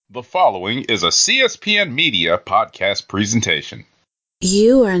The following is a CSPN Media podcast presentation.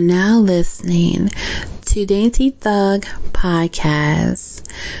 You are now listening to Dainty Thug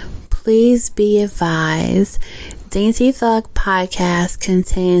Podcast. Please be advised, Dainty Thug Podcast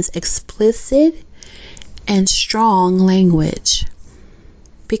contains explicit and strong language.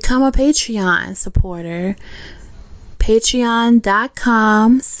 Become a Patreon supporter.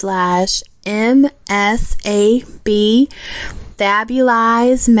 Patreon.com/MSAB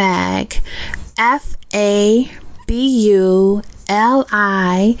Fabulize Mag FABULIZEMAG.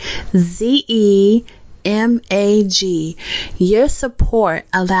 Your support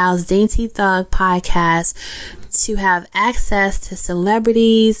allows Dainty Thug Podcast to have access to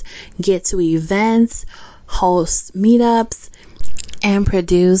celebrities, get to events, host meetups, and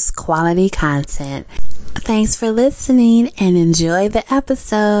produce quality content. Thanks for listening and enjoy the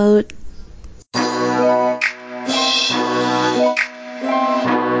episode.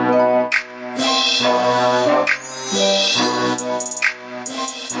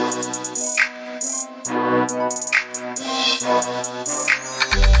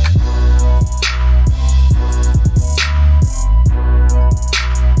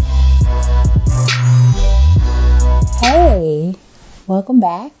 Hey, welcome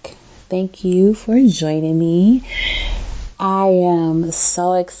back. Thank you for joining me. I am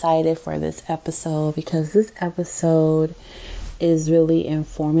so excited for this episode because this episode is really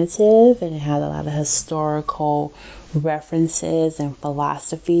informative and it has a lot of historical references and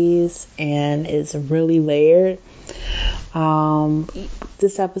philosophies and is really layered.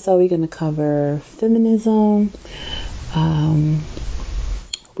 This episode we're going to cover feminism,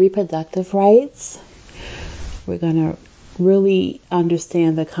 reproductive rights. We're going to really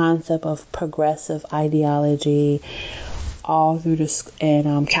understand the concept of progressive ideology all through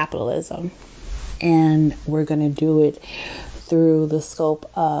and capitalism. And we're going to do it through the scope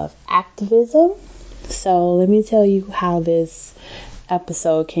of activism. So let me tell you how this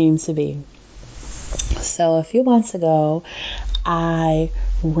episode came to be. So a few months ago, I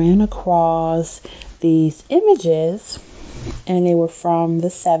ran across these images, and they were from the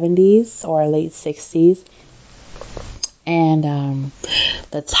 70s or late 60s. And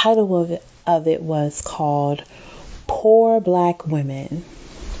the title of it was called Poor Black Women.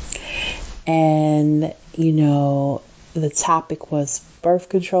 And, the topic was birth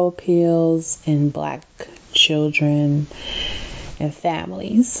control pills in black children and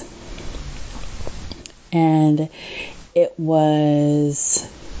families. And it was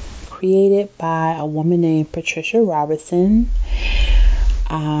created by a woman named Patricia Robertson.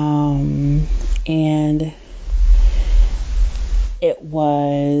 And it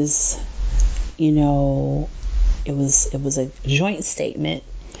was, it was a joint statement.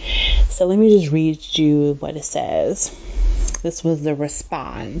 So let me just read you what it says. This was the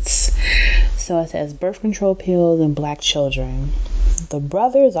response. So it says, birth control pills in black children. The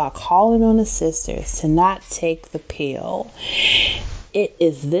brothers are calling on the sisters to not take the pill. It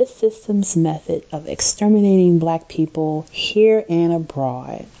is this system's method of exterminating black people here and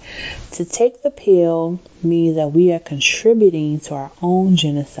abroad. To take the pill means that we are contributing to our own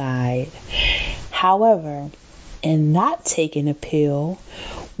genocide. However, in not taking a pill,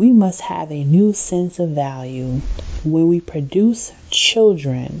 we must have a new sense of value. When we produce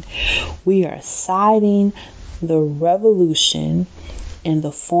children, we are siding the revolution in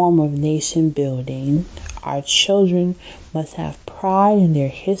the form of nation building. Our children must have pride in their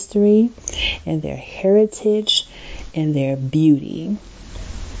history, in their heritage, and their beauty.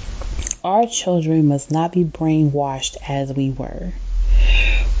 Our children must not be brainwashed as we were.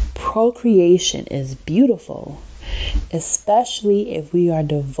 Procreation is beautiful, especially if we are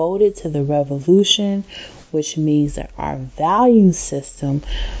devoted to the revolution, which means that our value system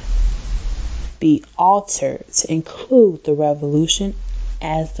be altered to include the revolution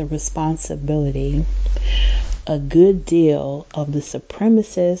as the responsibility. A good deal of the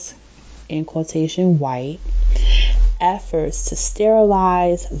supremacist, in quotation, white, efforts to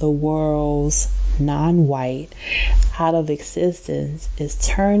sterilize the world's non-white out of existence is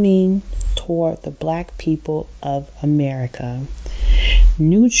turning toward the black people of America.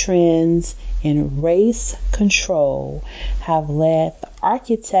 New trends in race control have led the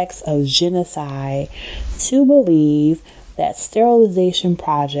architects of genocide to believe that sterilization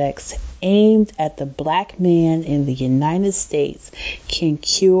projects aimed at the black man in the United States can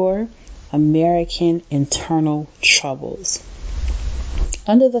cure American internal troubles.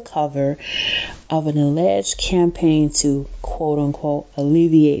 Under the cover of an alleged campaign to, quote-unquote,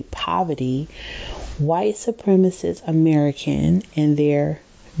 alleviate poverty, white supremacist American and their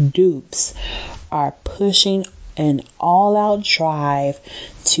dupes are pushing an all-out drive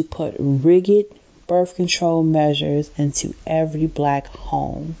to put rigid birth control measures into every black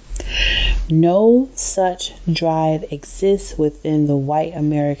home. No such drive exists within the white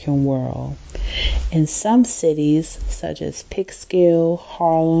American world. In some cities, such as Peekskill,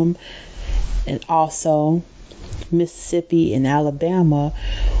 Harlem, and also Mississippi and Alabama,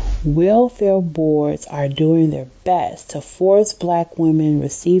 welfare boards are doing their best to force black women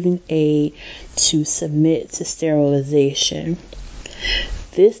receiving aid to submit to sterilization.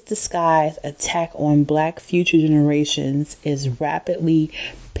 This disguised attack on black future generations is rapidly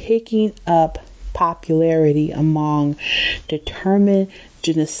picking up popularity among determined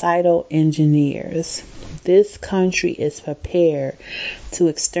genocidal engineers. This country is prepared to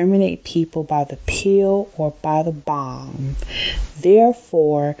exterminate people by the pill or by the bomb.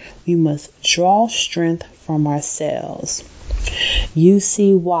 Therefore, we must draw strength from ourselves. You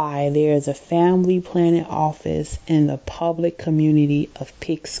see why there is a family planning office in the public community of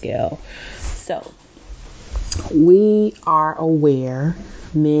Peekskill. So, we are aware,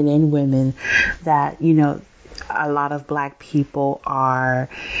 men and women, that, a lot of black people are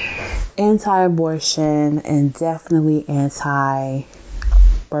anti-abortion and definitely anti-birth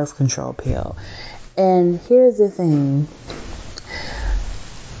control pill. And here's the thing.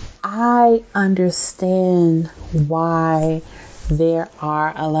 I understand why there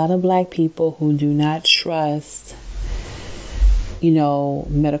are a lot of black people who do not trust,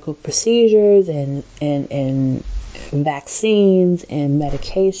 medical procedures and vaccines and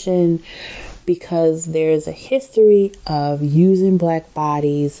medication, because there's a history of using black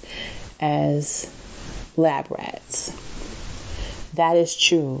bodies as lab rats. That is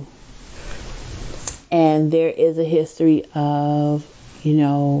true. And there is a history of,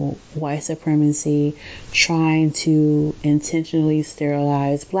 white supremacy trying to intentionally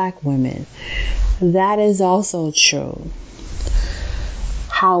sterilize black women. That is also true.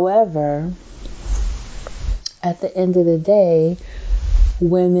 However, at the end of the day,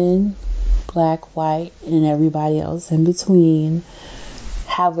 women, black, white, and everybody else in between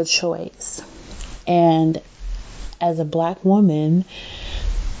have a choice. And as a black woman,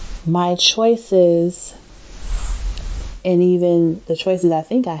 my choices, and even the choices I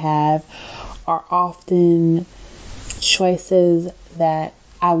think I have, are often choices that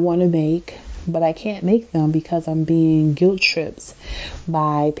I want to make, but I can't make them because I'm being guilt tripped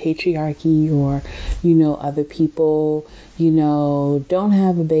by patriarchy or, other people, don't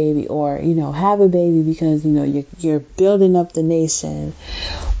have a baby, or, have a baby because, you're building up the nation.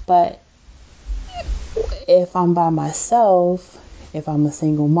 But if I'm by myself, if I'm a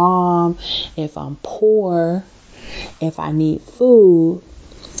single mom, if I'm poor, if I need food,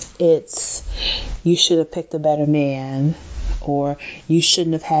 it's, you should have picked a better man, or you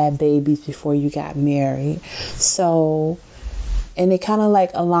shouldn't have had babies before you got married. So, and it kind of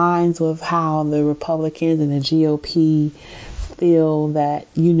like aligns with how the Republicans and the GOP feel that,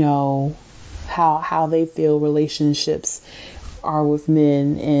 how they feel relationships are with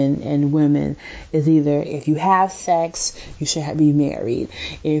men and women is either if you have sex, you should be married.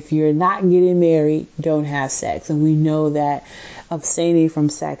 If you're not getting married, don't have sex. And we know that abstaining from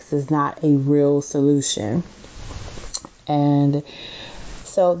sex is not a real solution. And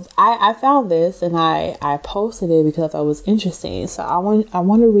so I found this and I posted it because I was interested. So I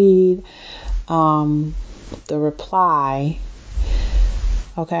want to read the reply.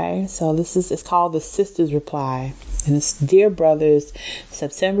 Okay, so it's called the Sisters Reply. And it's Dear Brothers,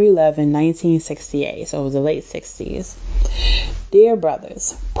 September 11, 1968. So it was the late 60s. Dear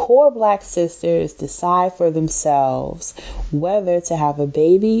brothers, poor black sisters decide for themselves whether to have a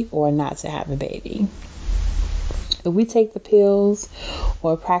baby or not to have a baby. If we take the pills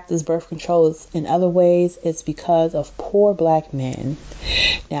or practice birth controls in other ways, it's because of poor black men.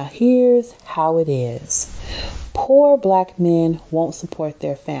 Now here's how it is. Poor black men won't support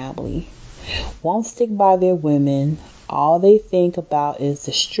their family, won't stick by their women. All they think about is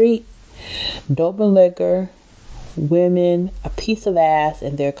the street, dope and liquor, women, a piece of ass,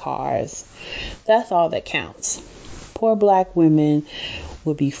 and their cars. That's all that counts. Poor black women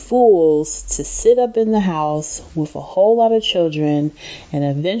would be fools to sit up in the house with a whole lot of children and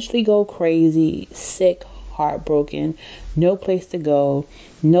eventually go crazy, sick, heartbroken, no place to go,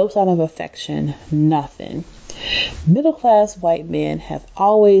 no sign of affection, nothing. Middle-class white men have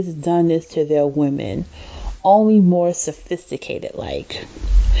always done this to their women, only more sophisticated like.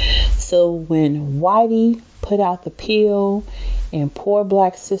 So when Whitey put out the pill and poor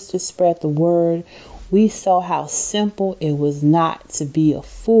black sisters spread the word, we saw how simple it was not to be a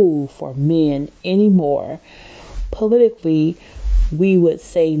fool for men anymore. Politically, we would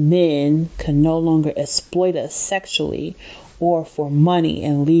say men can no longer exploit us sexually or for money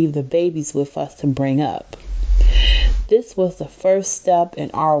and leave the babies with us to bring up. This was the first step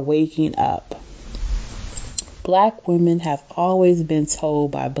in our waking up. Black women have always been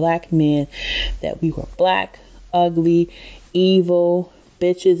told by black men that we were black, ugly, evil,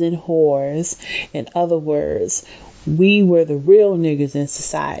 bitches, and whores. In other words, we were the real niggas in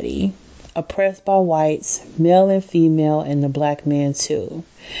society, oppressed by whites, male and female, and the black man too.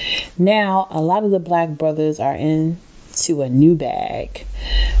 Now, a lot of the black brothers are into a new bag.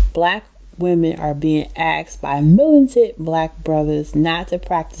 Black women are being asked by militant black brothers not to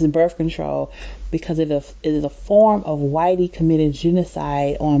practice birth control because it is a form of whitey committed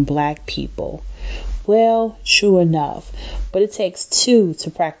genocide on black people. Well, true enough, but it takes two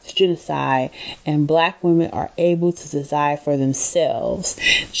to practice genocide, and black women are able to decide for themselves,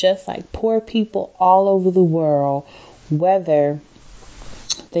 just like poor people all over the world, whether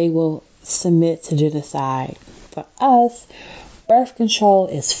they will submit to genocide. For us, birth control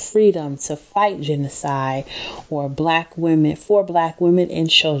is freedom to fight genocide or for black women and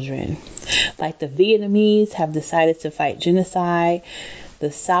children. Like the Vietnamese have decided to fight genocide,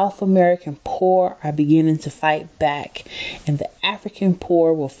 the South American poor are beginning to fight back, and the African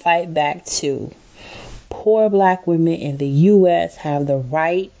poor will fight back too. Poor black women in the U.S. have the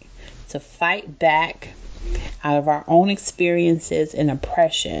right to fight back out of our own experiences and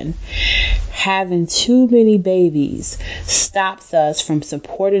oppression. Having too many babies stops us from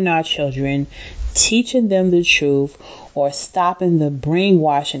supporting our children, teaching them the truth, or stopping the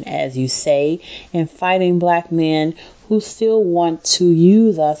brainwashing, as you say, and fighting black men who still want to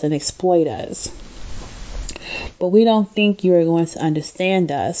use us and exploit us. But we don't think you are going to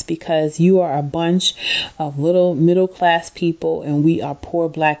understand us because you are a bunch of little middle class people and we are poor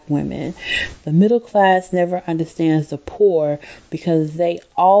black women. The middle class never understands the poor because they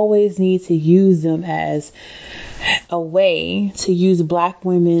always need to use them as a way to use black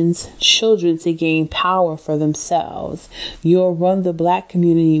women's children to gain power for themselves. You'll run the black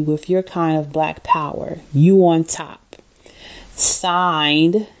community with your kind of black power. You on top.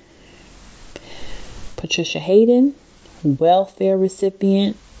 Signed, Patricia Hayden, welfare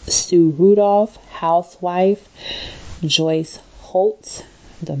recipient, Sue Rudolph, housewife, Joyce Holtz,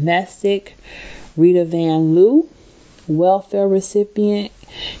 domestic, Rita Van Loo, welfare recipient,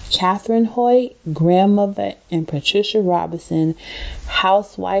 Catherine Hoyt, grandmother, and Patricia Robinson,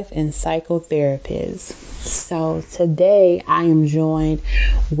 housewife and psychotherapist. So today I am joined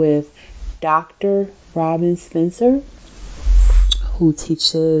with Dr. Robin Spencer, who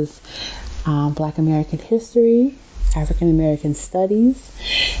teaches Black American history, African American studies,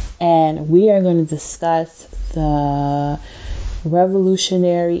 and we are going to discuss the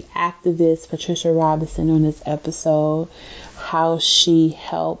revolutionary activist Patricia Robinson on this episode, how she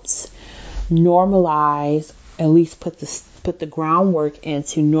helped normalize, at least put the groundwork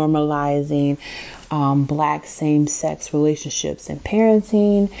into normalizing black same-sex relationships and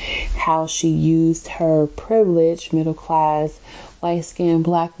parenting, how she used her privilege, middle class, light-skinned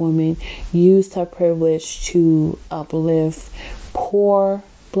black woman, used her privilege to uplift poor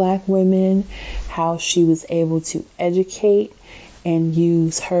black women, how she was able to educate and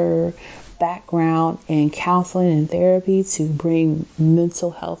use her background in counseling and therapy to bring mental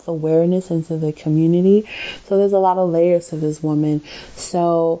health awareness into the community. So there's a lot of layers to this woman.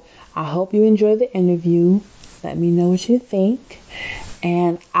 So I hope you enjoy the interview. Let me know what you think.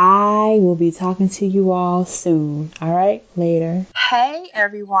 And I will be talking to you all soon. All right, later. Hey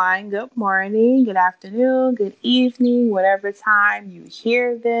everyone, good morning, good afternoon, good evening, whatever time you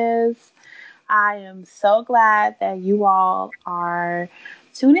hear this. I am so glad that you all are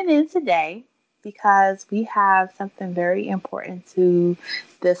tuning in today because we have something very important to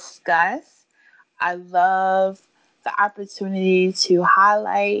discuss. I love the opportunity to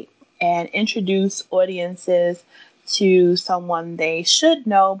highlight and introduce audiences to someone they should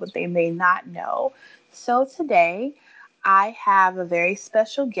know, but they may not know. So today, I have a very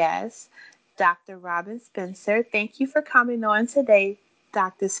special guest, Dr. Robin Spencer. Thank you for coming on today,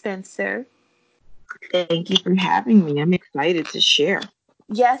 Dr. Spencer. Thank you for having me. I'm excited to share.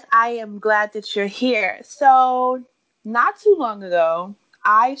 Yes, I am glad that you're here. So, not too long ago,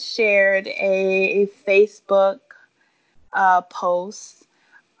 I shared a Facebook post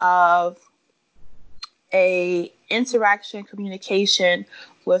of a interaction communication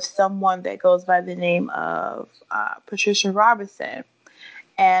with someone that goes by the name of Patricia Robinson.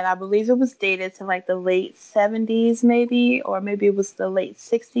 And I believe it was dated to like the late 70s, maybe, or maybe it was the late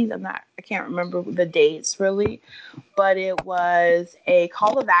 60s. I can't remember the dates really, but it was a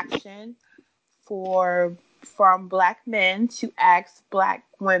call of action for from Black men to ask Black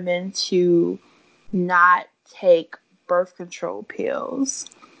women to not take birth control pills.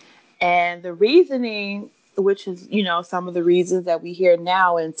 And the reasoning, which is, some of the reasons that we hear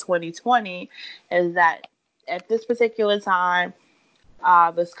now in 2020, is that at this particular time,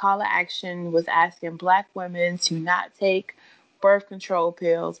 this call to action was asking Black women to not take birth control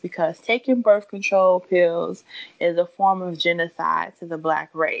pills because taking birth control pills is a form of genocide to the Black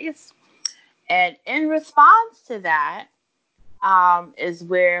race. And in response to that, is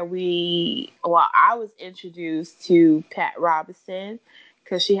where I was introduced to Pat Robinson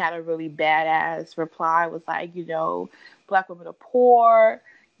because she had a really badass reply. It was like, Black women are poor,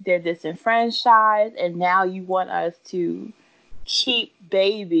 they're disenfranchised, and now you want us to keep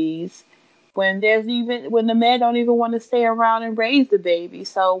babies when the men don't even want to stay around and raise the baby.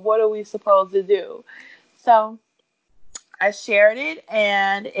 So what are we supposed to do? So I shared it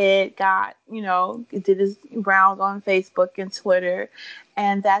and it got, it did its rounds on Facebook and Twitter.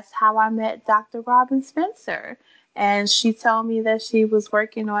 And that's how I met Dr. Robin Spencer. And she told me that she was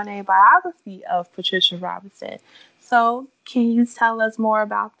working on a biography of Patricia Robinson. So, can you tell us more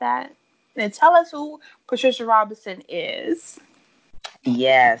about that? And tell us who Patricia Robinson is.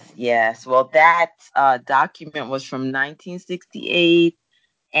 Yes. Well, that document was from 1968.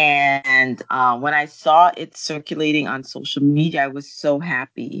 And when I saw it circulating on social media, I was so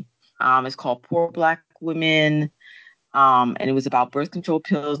happy. It's called Poor Black Women. And it was about birth control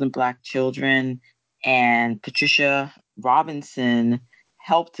pills and Black children. And Patricia Robinson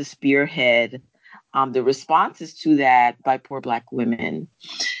helped to spearhead the responses to that by poor Black women.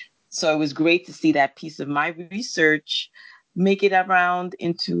 So it was great to see that piece of my research make it around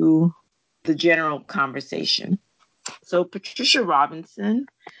into the general conversation. So Patricia Robinson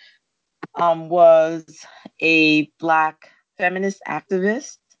was a Black feminist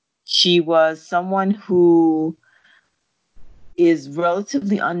activist. She was someone who is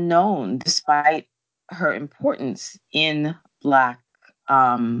relatively unknown despite her importance in Black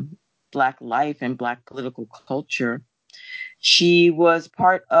life and Black political culture. She was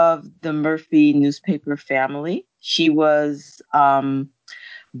part of the Murphy newspaper family. She was born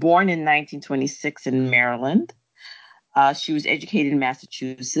in 1926 in Maryland. She was educated in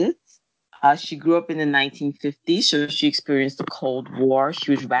Massachusetts. She grew up in the 1950s, so she experienced the Cold War.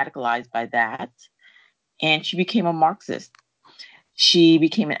 She was radicalized by that, and she became a Marxist. She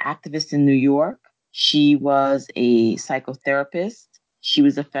became an activist in New York. She was a psychotherapist. She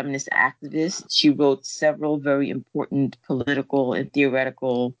was a feminist activist. She wrote several very important political and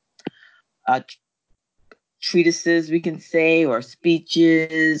theoretical treatises, we can say, or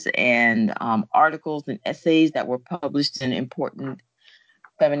speeches and articles and essays that were published in important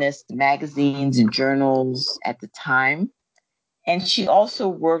feminist magazines and journals at the time. And she also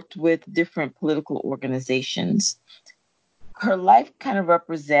worked with different political organizations. Her life kind of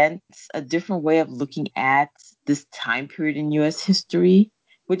represents a different way of looking at this time period in U.S. history,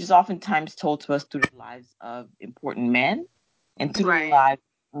 which is oftentimes told to us through the lives of important men and through the lives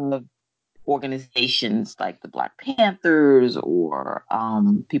of organizations like the Black Panthers or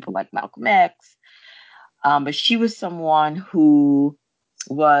people like Malcolm X. But she was someone who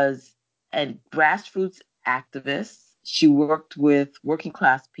was a grassroots activist. She worked with working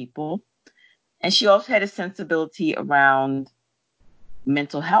class people. And she also had a sensibility around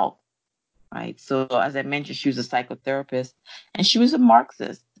mental health, right? So as I mentioned, she was a psychotherapist and she was a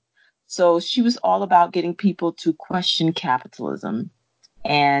Marxist. So she was all about getting people to question capitalism.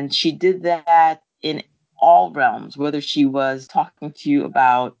 And she did that in all realms, whether she was talking to you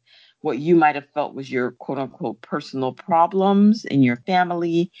about what you might have felt was your quote unquote personal problems in your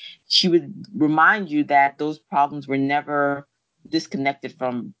family. She would remind you that those problems were never disconnected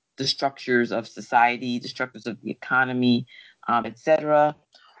from the structures of society, the structures of the economy, etc.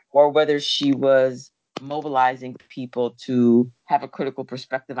 Or whether she was mobilizing people to have a critical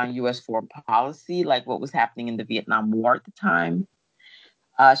perspective on U.S. foreign policy, like what was happening in the Vietnam War at the time.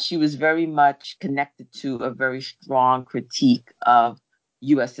 She was very much connected to a very strong critique of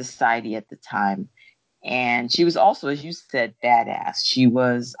U.S. society at the time. And she was also, as you said, badass. She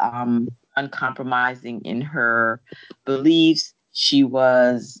was uncompromising in her beliefs. She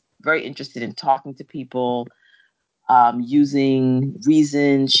was very interested in talking to people, using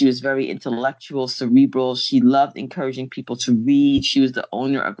reason. She was very intellectual, cerebral. She loved encouraging people to read. She was the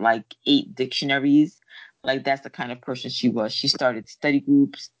owner of like 8 dictionaries. Like that's the kind of person she was. She started study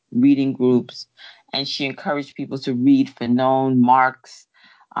groups, reading groups, and she encouraged people to read Fanon, Marx,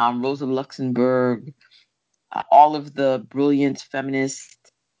 Rosa Luxemburg, all of the brilliant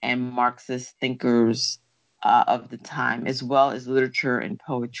feminist and Marxist thinkers of the time, as well as literature and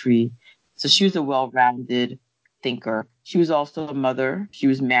poetry. So she was a well-rounded thinker. She was also a mother. She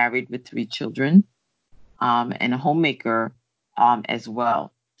was married with 3 children, and a homemaker as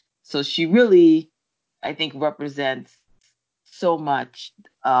well. So she really, I think, represents so much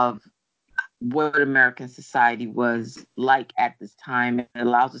of what American society was like at this time. It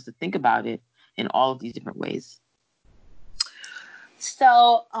allows us to think about it in all of these different ways.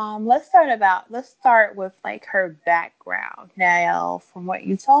 So let's start with like her background. Now, from what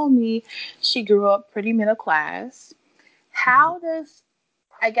you told me, she grew up pretty middle class. How does,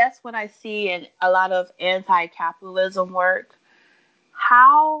 I guess when I see in a lot of anti-capitalism work,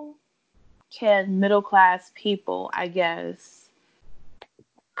 how can middle class people, I guess,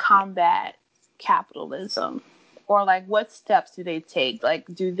 combat capitalism? Or like what steps do they take? Like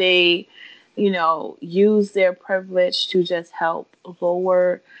do they, use their privilege to just help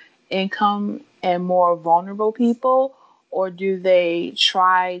lower income and more vulnerable people? Or do they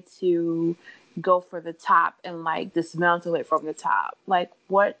try to go for the top and like dismantle it from the top? Like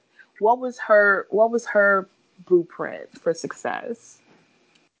what was her blueprint for success?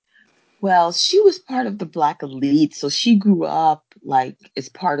 Well, she was part of the Black elite, so she grew up like as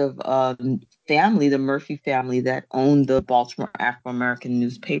part of a family, the Murphy family, that owned the Baltimore Afro-American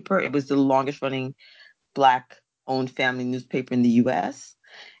newspaper. It was the longest-running Black-owned family newspaper in the U.S.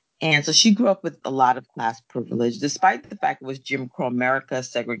 And so she grew up with a lot of class privilege, despite the fact it was Jim Crow America,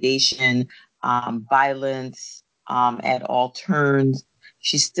 segregation, violence at all turns.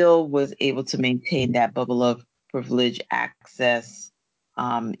 She still was able to maintain that bubble of privilege, access,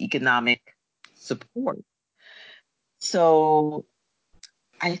 economic support. So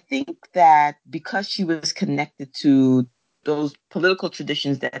I think that because she was connected to those political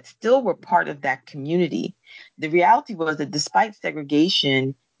traditions that still were part of that community, the reality was that despite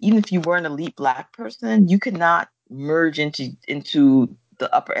segregation, even if you were an elite Black person, you could not merge into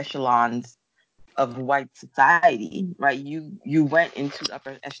the upper echelons of white society, right? You went into the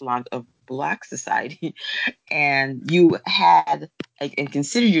upper echelons of Black society, and you had and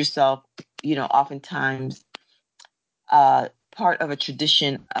considered yourself, oftentimes part of a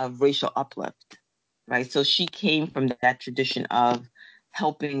tradition of racial uplift, right? So she came from that tradition of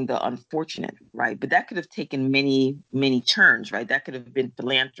helping the unfortunate, right? But that could have taken many, many turns, right? That could have been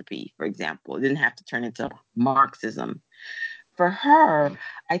philanthropy, for example. It didn't have to turn into Marxism. For her,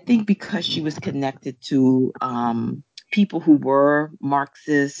 I think because she was connected to people who were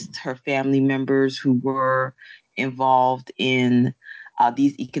Marxists, her family members who were involved in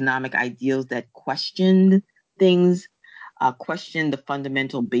these economic ideals that questioned things, questioned the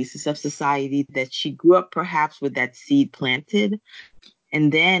fundamental basis of society, that she grew up perhaps with that seed planted.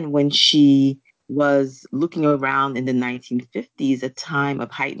 And then when she was looking around in the 1950s, a time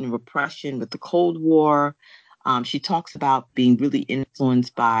of heightened repression with the Cold War, she talks about being really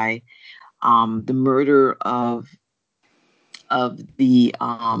influenced by the murder of the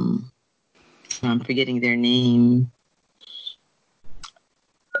I'm forgetting their name,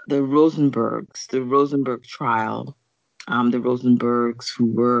 the Rosenberg trial, the Rosenbergs who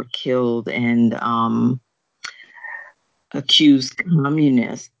were killed and accused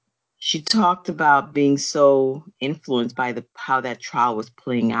communists. She talked about being so influenced by how that trial was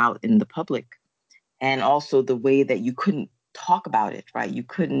playing out in the public, and also the way that you couldn't talk about it, right? You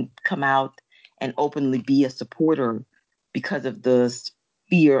couldn't come out and openly be a supporter because of the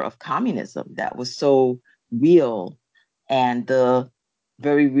fear of communism that was so real, and the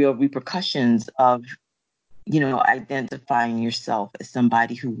very real repercussions of, identifying yourself as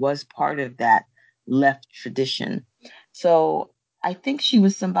somebody who was part of that left tradition. So I think she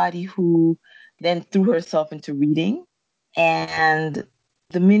was somebody who then threw herself into reading. And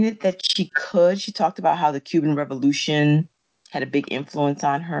the minute that she could, she talked about how the Cuban Revolution had a big influence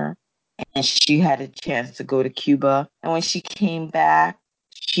on her. And she had a chance to go to Cuba. And when she came back,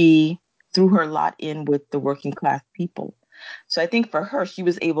 she threw her lot in with the working class people. So I think for her, she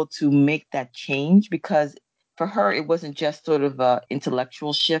was able to make that change because for her, it wasn't just sort of a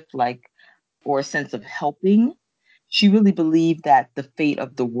intellectual shift, or a sense of helping. She really believed that the fate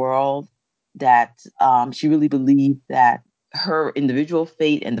of the world, that she really believed that her individual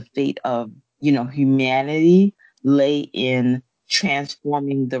fate and the fate of, humanity lay in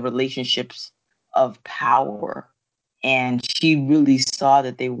transforming the relationships of power. And she really saw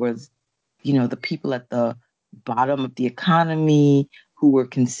that there was, the people at the bottom of the economy who were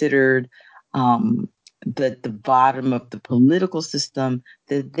considered the bottom of the political system,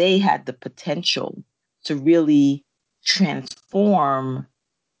 that they had the potential to really transform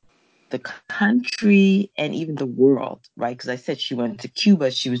the country and even the world, right? Because I said she went to Cuba,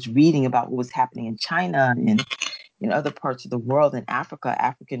 she was reading about what was happening in China and in other parts of the world, in Africa,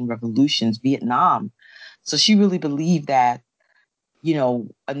 African revolutions, Vietnam. So she really believed that,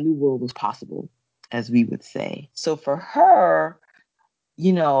 a new world was possible, as we would say. So for her,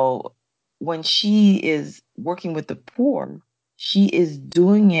 when she is working with the poor, she is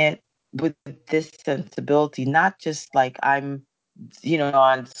doing it with this sensibility, not just like I'm,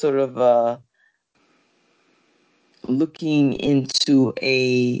 on sort of looking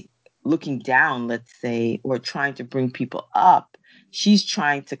down, let's say, or trying to bring people up. She's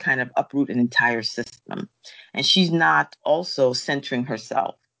trying to kind of uproot an entire system. And she's not also centering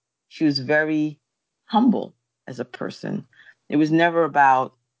herself. She was very humble as a person. It was never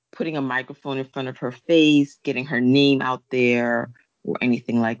about putting a microphone in front of her face, getting her name out there, or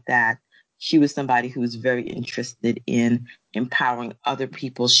anything like that. She was somebody who was very interested in empowering other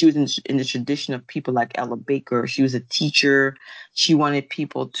people. She was in the tradition of people like Ella Baker. She was a teacher. She wanted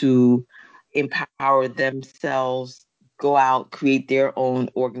people to empower themselves, go out, create their own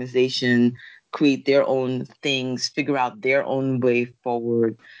organization, create their own things, figure out their own way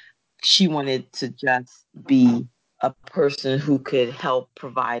forward. She wanted to just be a person who could help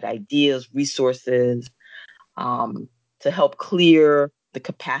provide ideas, resources, to help clear the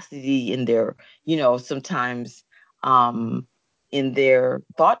capacity in their, sometimes in their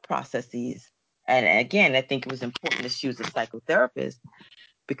thought processes. And again, I think it was important that she was a psychotherapist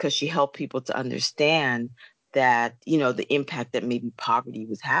because she helped people to understand that, the impact that maybe poverty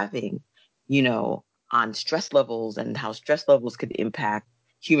was having, on stress levels and how stress levels could impact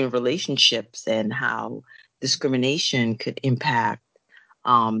human relationships and how discrimination could impact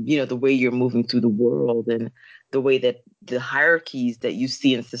the way you're moving through the world and the way that the hierarchies that you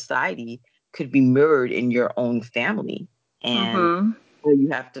see in society could be mirrored in your own family. And you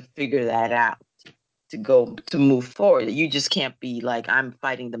have to figure that out to move forward. You just can't be like, I'm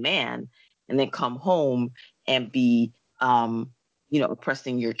fighting the man and then come home and be,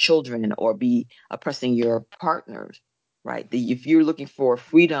 oppressing your children or be oppressing your partners, right? If you're looking for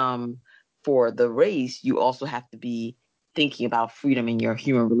freedom for the race, you also have to be thinking about freedom in your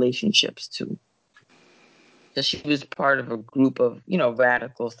human relationships too. So she was part of a group of,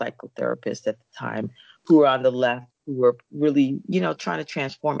 radical psychotherapists at the time who were on the left, who were really, trying to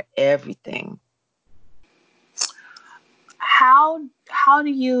transform everything. How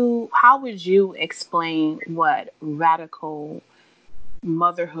would you explain what radical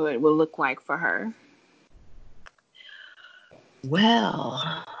motherhood would look like for her?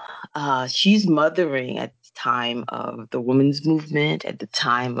 Well, she's mothering at the time of the women's movement, at the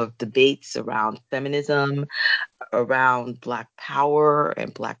time of debates around feminism, around Black power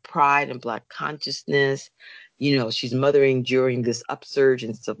and Black pride and Black consciousness. She's mothering during this upsurge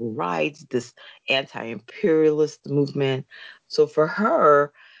in civil rights, this anti-imperialist movement. So for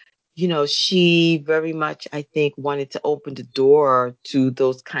her, she very much, I think, wanted to open the door to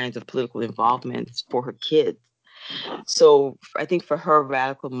those kinds of political involvements for her kids. So I think for her,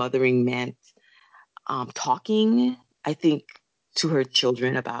 radical mothering meant talking, I think, to her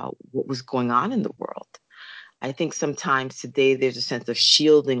children about what was going on in the world. I think sometimes today there's a sense of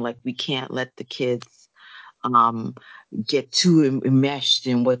shielding, like we can't let the kids get too enmeshed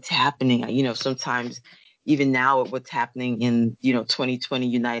in what's happening. Sometimes even now what's happening in, 2020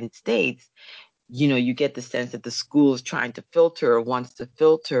 United States, you get the sense that the school is trying to filter or wants to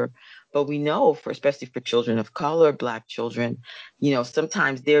filter. But we know, especially for children of color, Black children,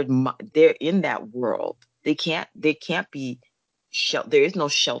 sometimes they're in that world. They can't be there is no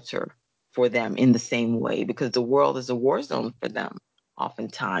shelter for them in the same way because the world is a war zone for them,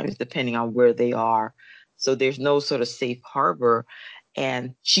 oftentimes, depending on where they are. So there's no sort of safe harbor.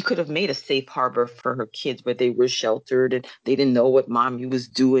 And she could have made a safe harbor for her kids where they were sheltered and they didn't know what mommy was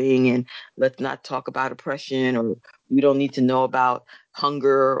doing. And let's not talk about oppression, or we don't need to know about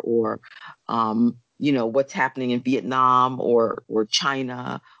hunger or, what's happening in Vietnam or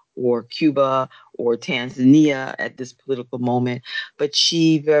China or Cuba or Tanzania at this political moment. But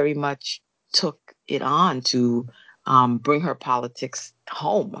she very much took it on to bring her politics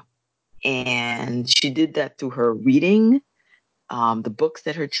home. And she did that through her reading, the books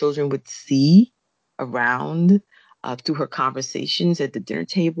that her children would see around, through her conversations at the dinner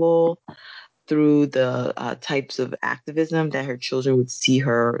table, through the types of activism that her children would see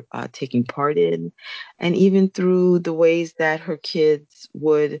her taking part in, and even through the ways that her kids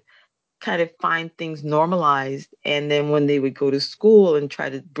would kind of find things normalized. And then when they would go to school and try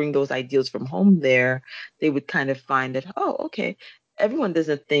to bring those ideals from home there, they would kind of find that, oh, okay, everyone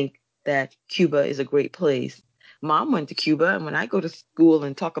doesn't think that Cuba is a great place. Mom went to Cuba, and when I go to school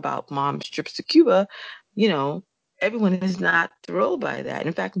and talk about mom's trips to Cuba, everyone is not thrilled by that.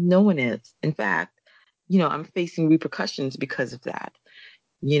 In fact, no one is. In fact, I'm facing repercussions because of that.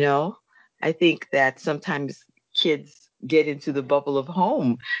 You know, I think that sometimes kids get into the bubble of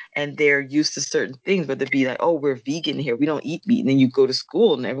home and they're used to certain things, but they'd be like, oh, we're vegan here. We don't eat meat. And then you go to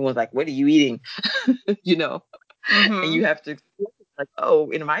school and everyone's like, what are you eating? you know, and you have to like,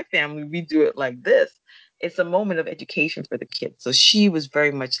 oh, in my family, we do it like this. It's a moment of education for the kids. So she was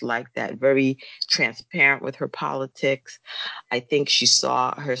very much like that, very transparent with her politics. I think she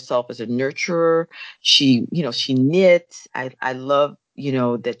saw herself as a nurturer. She knit. I love,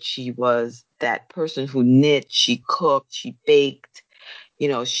 that she was that person who knit, she cooked, she baked.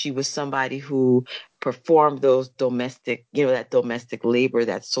 She was somebody who performed those domestic, that domestic labor,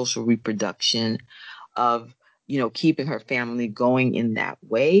 that social reproduction of, keeping her family going in that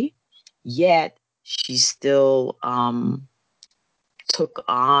way. Yet she still took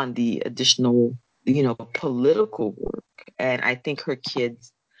on the additional, political work. And I think her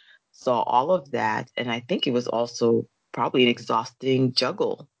kids saw all of that. And I think it was also probably an exhausting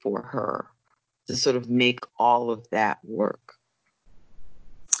juggle for her to sort of make all of that work.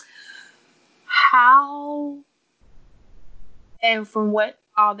 How, and from what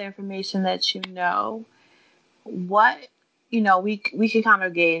all the information that you know, what, we can kind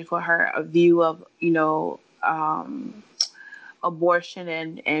of gauge for her a view of, abortion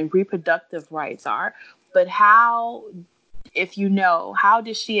and reproductive rights are. But how, if you know, how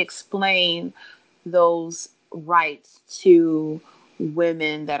does she explain those rights to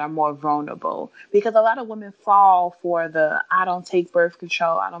women that are more vulnerable? Because a lot of women fall for the I don't take birth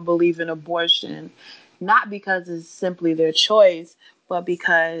control, I don't believe in abortion, not because it's simply their choice, but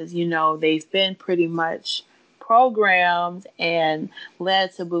because, they've been pretty much programmed and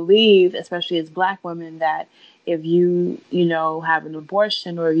led to believe, especially as Black women, that if you, have an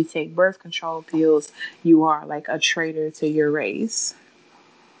abortion or if you take birth control pills, you are like a traitor to your race.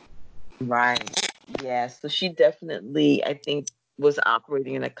 Right. Yeah. So she definitely, I think, was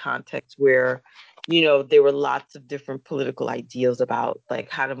operating in a context where, there were lots of different political ideals about like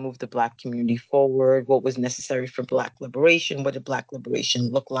how to move the Black community forward, what was necessary for Black liberation, what did Black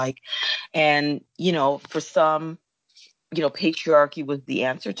liberation look like. And, for some, patriarchy was the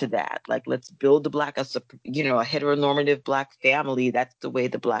answer to that. Like, let's build the Black, a heteronormative Black family. That's the way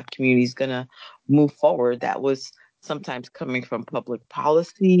the Black community is going to move forward. That was sometimes coming from public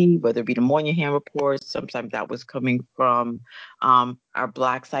policy, whether it be the Moynihan Report. Sometimes that was coming from our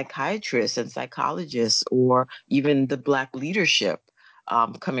Black psychiatrists and psychologists, or even the Black leadership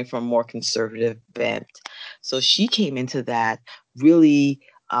coming from more conservative bent. So she came into that really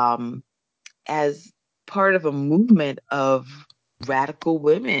as part of a movement of radical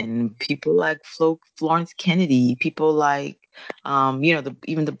women, people like Florence Kennedy, people like,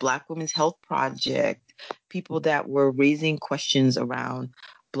 even the Black Women's Health Project, people that were raising questions around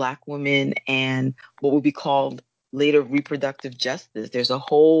Black women and what would be called later reproductive justice. There's a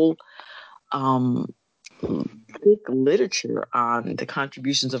whole thick literature on the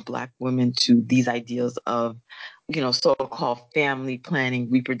contributions of Black women to these ideals of, so-called family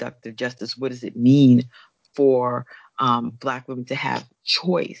planning, reproductive justice. What does it mean for Black women to have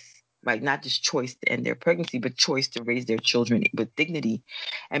choice, right? Not just choice to end their pregnancy, but choice to raise their children with dignity.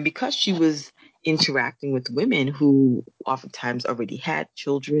 And because she was interacting with women who oftentimes already had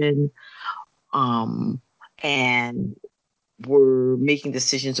children, and were making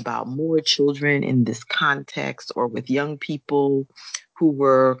decisions about more children in this context, or with young people who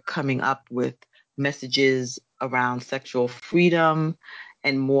were coming up with messages around sexual freedom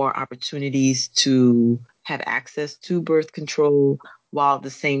and more opportunities to have access to birth control, while at the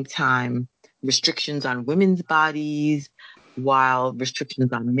same time restrictions on women's bodies, while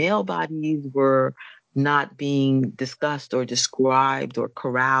restrictions on male bodies were not being discussed or described or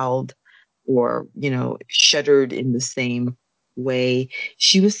corralled or, shuttered in the same way.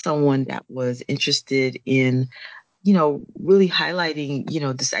 She was someone that was interested in, really highlighting,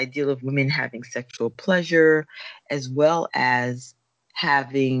 this ideal of women having sexual pleasure as well as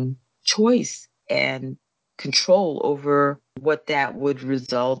having choice and control over what that would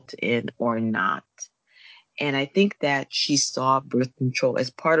result in or not. And I think that she saw birth control as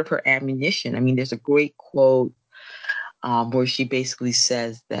part of her ammunition. I mean, there's a great quote where she basically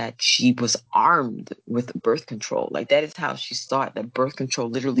says that she was armed with birth control. Like, that is how she saw it, that birth control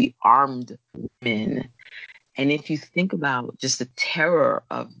literally armed women. And if you think about just the terror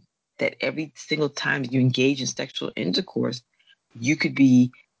of that, every single time you engage in sexual intercourse, you could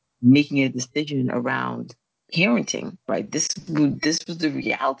be making a decision around parenting, right? This was the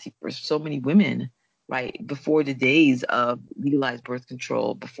reality for so many women, right? Before the days of legalized birth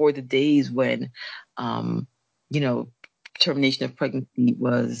control, before the days when, you know, termination of pregnancy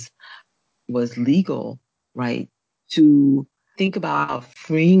was, was legal, right, to think about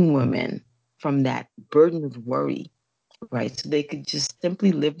freeing women from that burden of worry, right, so they could just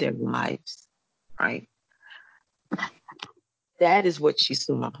simply live their lives, right? That is what she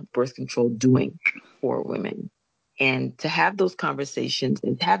saw birth control doing for women. And to have those conversations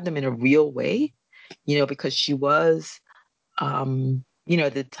and to have them in a real way, because she was, at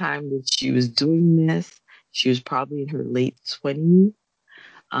the time that she was doing this, she was probably in her late 20s,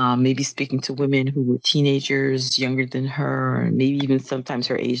 maybe speaking to women who were teenagers younger than her, or maybe even sometimes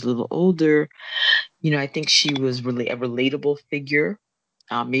her age a little older. I think she was really a relatable figure,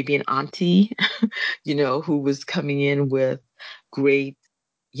 maybe an auntie, who was coming in with great,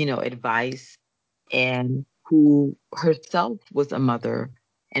 advice, and who herself was a mother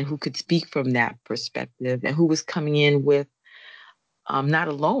and who could speak from that perspective, and who was coming in with not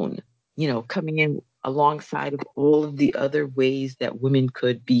alone, coming in alongside of all of the other ways that women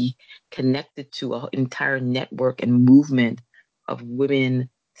could be connected to an entire network and movement of women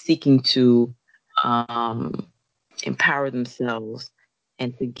seeking to empower themselves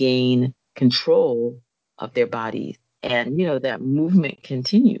and to gain control of their bodies. And, that movement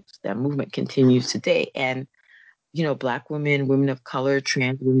continues. That movement continues today. And, Black women, women of color,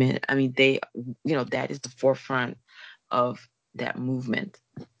 trans women, I mean, they, that is the forefront of that movement.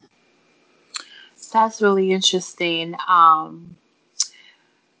 That's really interesting. I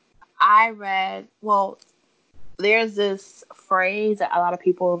read, well, there's this phrase that a lot of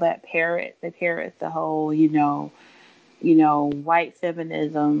people that parrot, the whole, white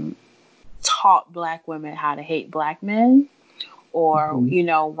feminism taught Black women how to hate Black men, or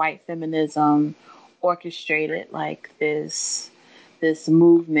white feminism orchestrated like this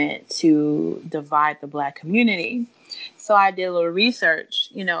movement to divide the Black community. So I did a little research,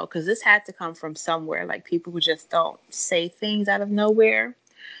 because this had to come from somewhere. Like, people who just don't say things out of nowhere.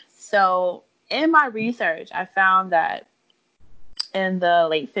 So in my research, I found that in the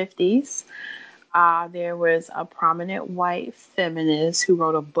late 50s, there was a prominent white feminist who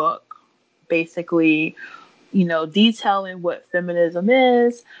wrote a book basically, detailing what feminism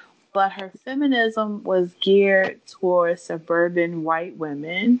is, but her feminism was geared towards suburban white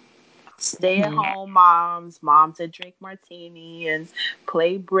women, stay-at-home moms that drink martini and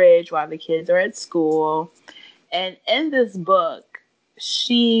play bridge while the kids are at school. And in this book,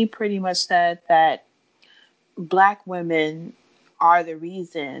 she pretty much said that Black women are the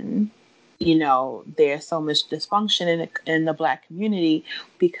reason, there's so much dysfunction in the Black community,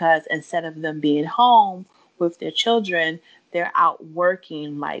 because instead of them being home with their children, they're out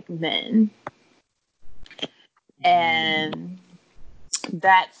working like men. And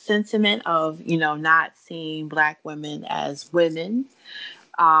that sentiment of, not seeing Black women as women,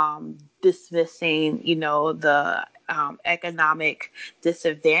 dismissing, the economic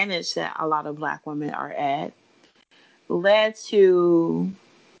disadvantage that a lot of Black women are at, led to,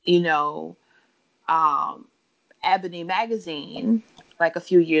 you know, um, Ebony magazine, like a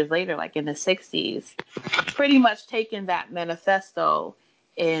few years later, like in the 60s, pretty much taking that manifesto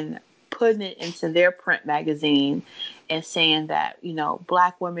and putting it into their print magazine and saying that,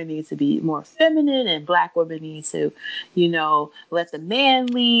 Black women need to be more feminine and Black women need to, let the man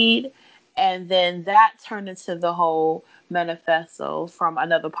lead. And then that turned into the whole manifesto from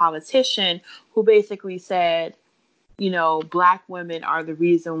another politician who basically said, Black women are the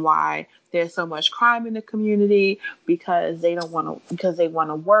reason why there's so much crime in the community, because they want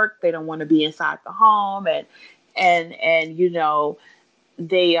to work, they don't want to be inside the home, and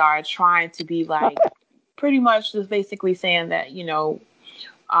they are trying to be like, pretty much just basically saying that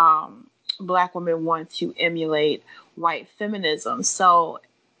Black women want to emulate white feminism. So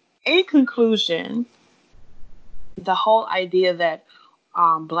in conclusion, the whole idea that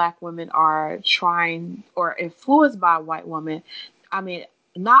Black women are trying or influenced by white women, I mean,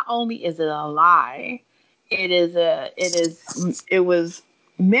 not only is it a lie, it was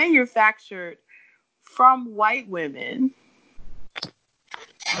manufactured from white women,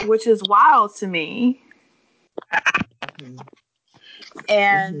 which is wild to me.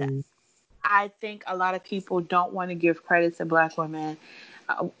 And I think a lot of people don't want to give credit to Black women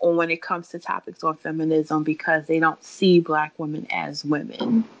when it comes to topics on feminism, because they don't see Black women as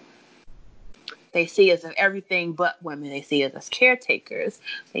women. They see us as everything but women. They see us as caretakers.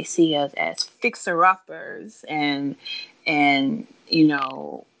 They see us as fixer-uppers and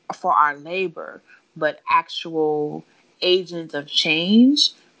for our labor. But actual agents of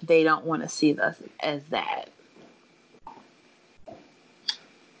change, they don't want to see us as that.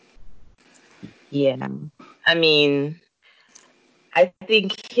 Yeah. I mean, I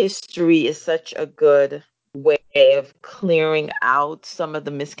think history is such a good way of clearing out some of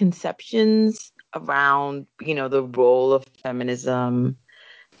the misconceptions around, the role of feminism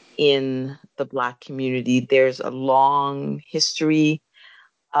in the Black community. There's a long history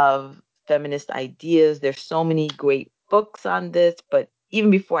of feminist ideas. There's so many great books on this, but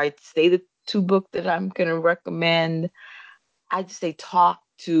even before I say the two books that I'm going to recommend, I just say talk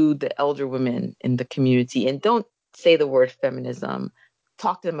to the elder women in the community and don't say the word feminism.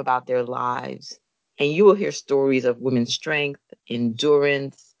 Talk to them about their lives, and you will hear stories of women's strength,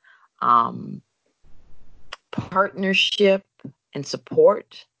 endurance, um, partnership, and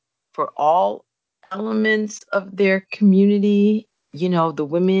support for all elements of their community, the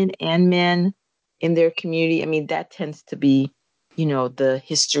women and men in their community. I mean, that tends to be, the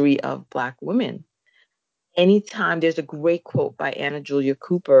history of Black women. Anytime there's a great quote by Anna Julia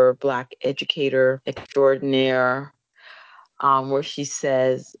Cooper, Black educator extraordinaire, where she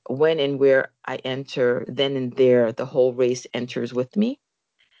says, "When and where I enter, then and there, the whole race enters with me."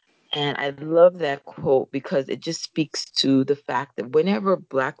 And I love that quote because it just speaks to the fact that whenever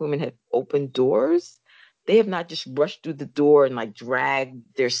Black women have opened doors, they have not just rushed through the door and like dragged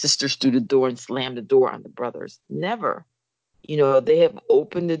their sisters through the door and slammed the door on the brothers. Never. They have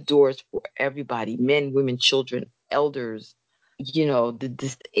opened the doors for everybody, men, women, children, elders, the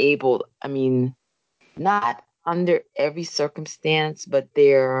disabled. I mean, not under every circumstance, but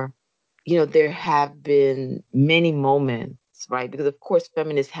there have been many moments, right? Because of course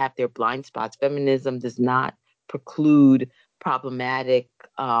feminists have their blind spots. Feminism does not preclude problematic,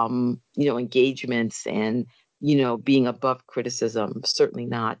 engagements and, being above criticism. Certainly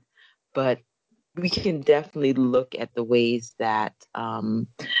not. But we can definitely look at the ways that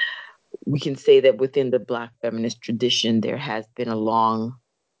we can say that within the Black feminist tradition, there has been a long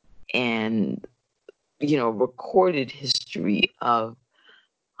and, recorded history of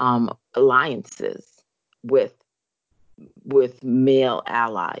alliances with male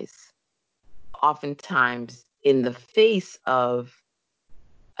allies, oftentimes in the face of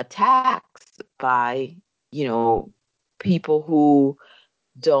attacks by, people who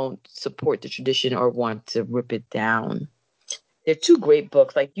don't support the tradition or want to rip it down. There are two great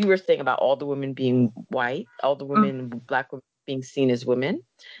books, like you were saying about all the women being white, all the women, Black women being seen as women.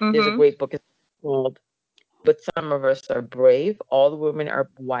 Mm-hmm. There's a great book called But Some of Us Are Brave. All the women are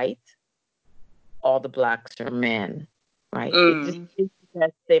white, all the Blacks are men, right? It just is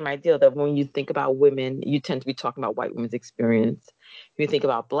that same idea that when you think about women, you tend to be talking about white women's experience. When you think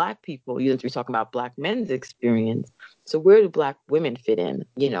about Black people, you tend to be talking about Black men's experience. So where do Black women fit in,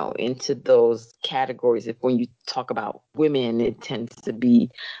 into those categories? If when you talk about women, it tends to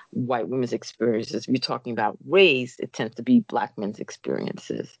be white women's experiences. If you're talking about race, it tends to be Black men's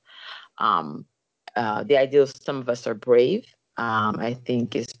experiences. The idea of Some of Us Are Brave, I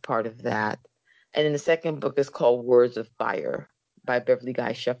think, is part of that. And then the second book is called Words of Fire by Beverly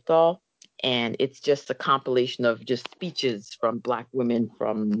Guy Sheftall. And it's just a compilation of just speeches from Black women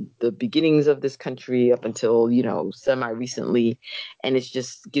from the beginnings of this country up until, semi-recently. And it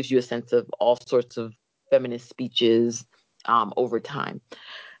just gives you a sense of all sorts of feminist speeches over time.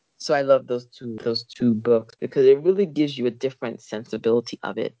 So I love those two books because it really gives you a different sensibility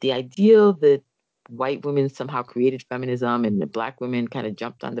of it. The idea that white women somehow created feminism and the Black women kind of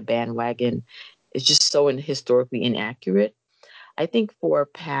jumped on the bandwagon is just so historically inaccurate. I think for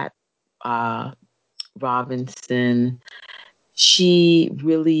Pat Robinson, she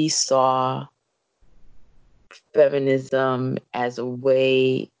really saw feminism as a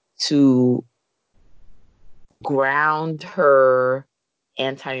way to ground her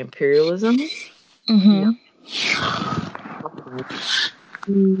anti-imperialism. Mm-hmm.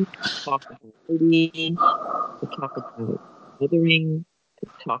 Talk about beauty, to talk about mothering, to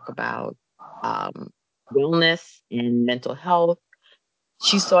talk about wellness and mental health.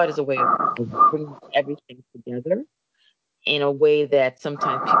 She saw it as a way of bringing everything together in a way that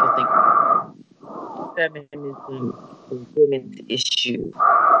sometimes people think feminism is a women's issue.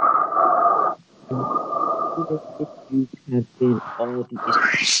 Women's issues have been all the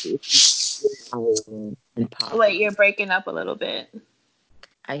issues. Wait, you're breaking up a little bit.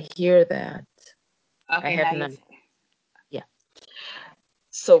 I hear that. Okay, I have not. Yeah.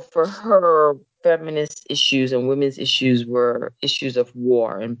 So for her, feminist issues and women's issues were issues of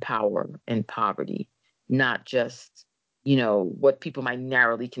war and power and poverty, not just, what people might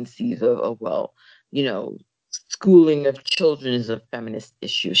narrowly conceive of, schooling of children is a feminist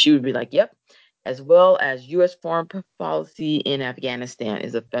issue. She would be like, yep, as well as U.S. foreign policy in Afghanistan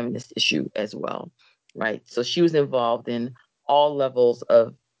is a feminist issue as well, right? So she was involved in all levels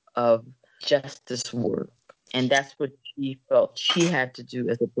of justice work. And that's what she felt she had to do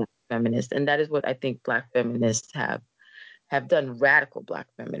as a Black feminist. And that is what I think Black feminists have done, radical Black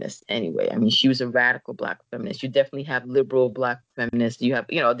feminists anyway. I mean, she was a radical Black feminist. You definitely have liberal Black feminists. You have,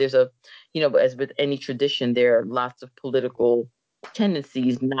 there's as with any tradition, there are lots of political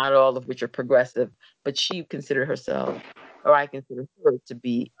tendencies, not all of which are progressive, but she considered herself, or I consider her to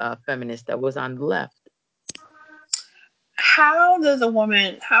be a feminist that was on the left. How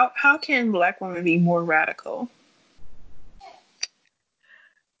can Black women be more radical?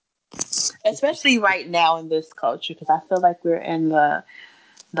 Especially right now in this culture, because I feel like we're in the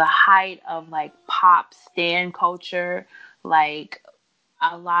height of like pop stan culture. Like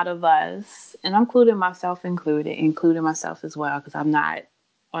a lot of us, and I'm including myself as well, because I'm not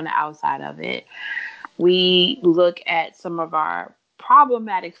on the outside of it. We look at some of our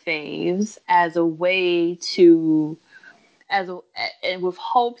problematic faves as a way to, and with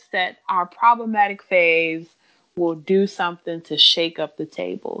hopes that our problematic faves will do something to shake up the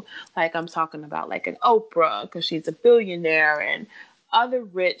table. Like I'm talking about like an Oprah, because she's a billionaire, and other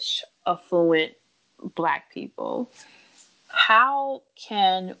rich, affluent Black people. How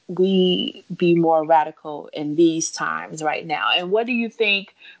can we be more radical in these times right now? And what do you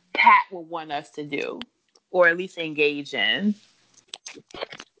think Pat would want us to do, or at least engage in?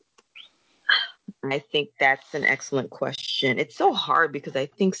 I think that's an excellent question. It's so hard because I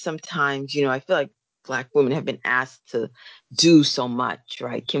think sometimes, I feel like Black women have been asked to do so much,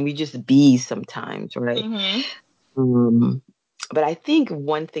 right? Can we just be sometimes, right? Mm-hmm. But I think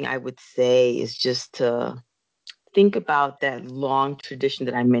one thing I would say is just to think about that long tradition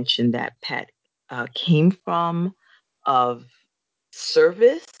that I mentioned that Pat came from, of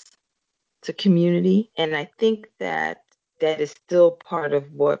service to community. And I think that is still part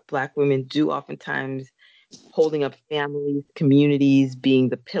of what Black women do oftentimes, holding up families, communities, being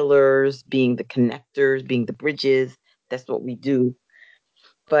the pillars, being the connectors, being the bridges. That's what we do.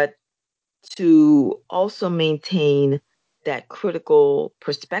 But to also maintain that critical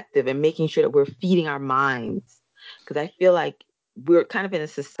perspective and making sure that we're feeding our minds. Because I feel like we're kind of in a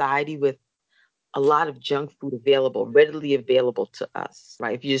society with a lot of junk food readily available to us,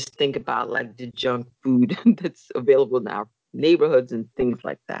 right? If you just think about like the junk food that's available in our neighborhoods and things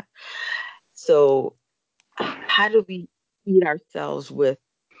like that. So how do we feed ourselves with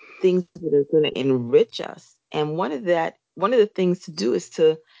things that are going to enrich us? And one of the things to do is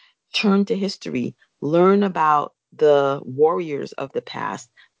to turn to history, learn about the warriors of the past,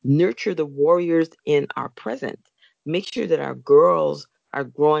 nurture the warriors in our present, make sure that our girls are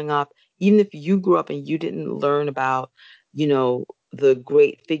growing up, even if you grew up and you didn't learn about, the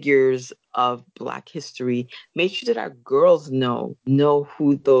great figures of Black history, make sure that our girls know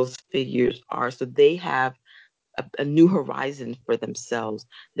who those figures are, so they have a new horizon for themselves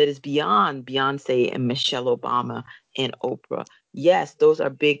that is beyond Beyonce and Michelle Obama and Oprah. Yes, those are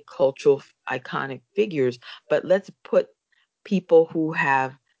big cultural iconic figures, but let's put people who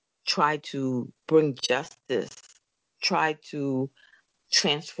have tried to bring justice, try to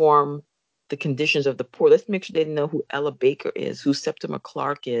transform the conditions of the poor. Let's make sure they know who Ella Baker is, who Septima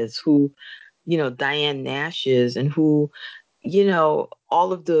Clark is, who, Diane Nash is, and who,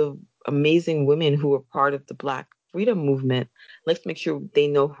 all of the amazing women who were part of the Black freedom movement. Let's make sure they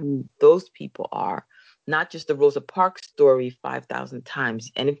know who those people are, not just the Rosa Parks story 5,000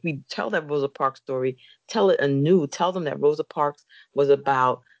 times. And if we tell that Rosa Parks story, tell it anew. Tell them that Rosa Parks was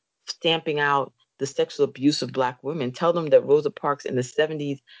about stamping out the sexual abuse of Black women. Tell them that Rosa Parks in the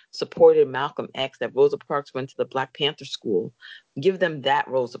 70s supported Malcolm X, that Rosa Parks went to the Black Panther School. Give them that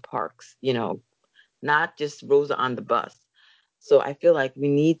Rosa Parks, not just Rosa on the bus. So I feel like we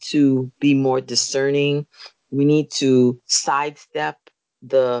need to be more discerning. We need to sidestep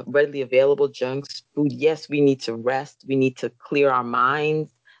the readily available junk food. Yes, we need to rest. We need to clear our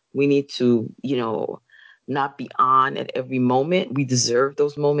minds. We need to, not be on at every moment. We deserve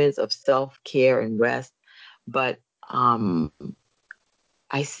those moments of self-care and rest. But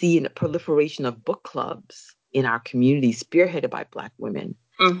I see a proliferation of book clubs in our community, spearheaded by Black women.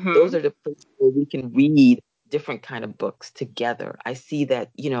 Mm-hmm. Those are the places where we can read different kind of books together. I see that,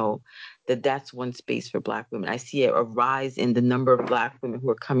 that's one space for Black women. I see a rise in the number of Black women who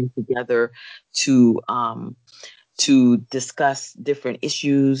are coming together to discuss different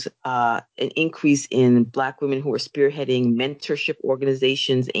issues, an increase in Black women who are spearheading mentorship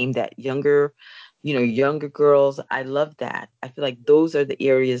organizations aimed at younger girls. I love that. I feel like those are the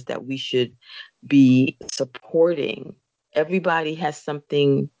areas that we should be supporting. Everybody has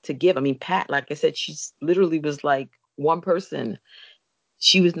something to give. I mean, Pat, like I said, she's literally was like one person.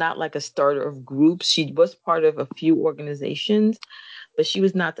 She was not like a starter of groups. She was part of a few organizations, but she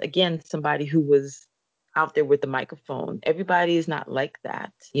was not, again, somebody who was out there with the microphone. Everybody is not like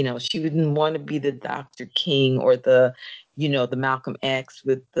that. She didn't want to be the Dr. King or the Malcolm X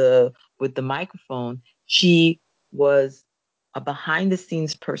with the microphone. She was a behind the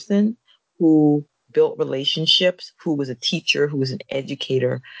scenes person who built relationships, who was a teacher, who was an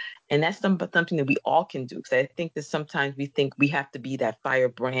educator. And that's something that we all can do. Because I think that sometimes we think we have to be that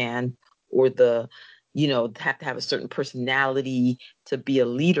firebrand or have to have a certain personality to be a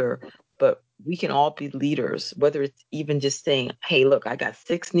leader. But we can all be leaders, whether it's even just saying, hey, look, I got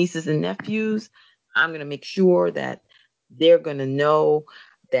 6 nieces and nephews. I'm going to make sure that they're going to know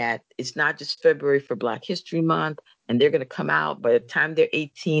that it's not just February for Black History Month, and they're going to come out. By the time they're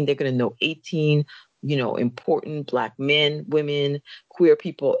 18, they're going to know 18, important Black men, women, queer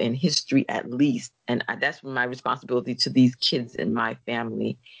people in history at least. And that's my responsibility to these kids in my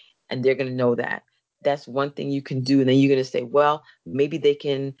family. And they're going to know that. That's one thing you can do. And then you're going to say, well, maybe they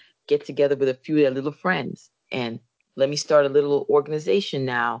can get together with a few of their little friends and let me start a little organization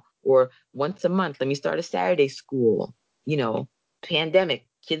now, or once a month, let me start a Saturday school. Pandemic,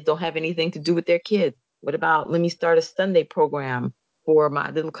 kids don't have anything to do with their kids. What about let me start a Sunday program for my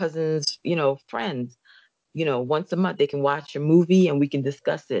little cousins, friends? Once a month they can watch a movie and we can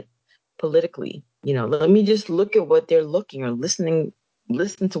discuss it politically. Let me just look at what they're looking or listen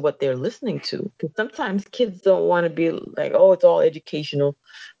to what they're listening to. Because sometimes kids don't want to be like, oh, it's all educational.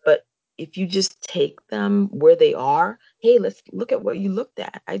 But if you just take them where they are, hey, let's look at what you looked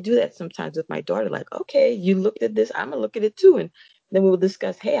at. I do that sometimes with my daughter, like, okay, you looked at this, I'm gonna look at it too. And then we'll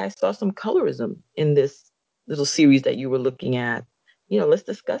discuss, hey, I saw some colorism in this little series that you were looking at. Let's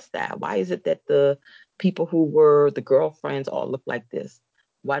discuss that. Why is it that the people who were the girlfriends all look like this?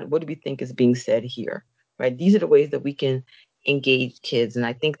 What do we think is being said here? Right? These are the ways that we can engage kids. And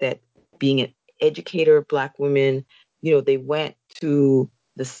I think that being an educator, Black women, they went to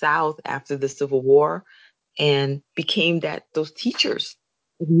the South after the Civil War and became those teachers,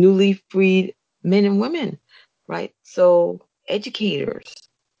 newly freed men and women, right? So educators.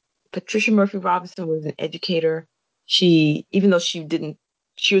 Patricia Murphy Robinson was an educator. Even though she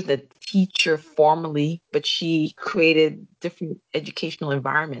was a teacher formally, but she created different educational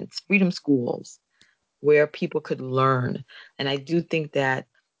environments, freedom schools, where people could learn. And I do think that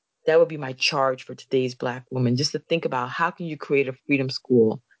would be my charge for today's Black woman, just to think about how can you create a freedom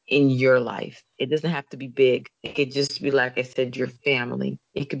school in your life. It doesn't have to be big. It could just be, like I said, your family.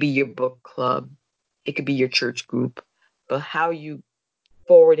 It could be your book club. It could be your church group. But how are you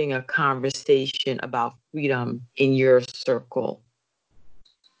forwarding a conversation about freedom in your circle?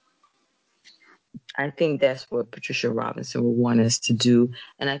 I think that's what Patricia Robinson would want us to do.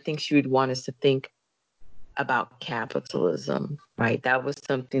 And I think she would want us to think about capitalism, right? That was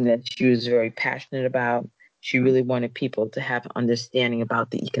something that she was very passionate about. She really wanted people to have understanding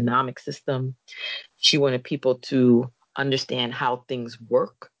about the economic system. She wanted people to understand how things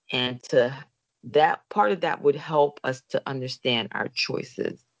work, and that part of that would help us to understand our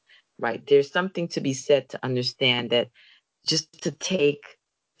choices, right? There's something to be said to understand that just to take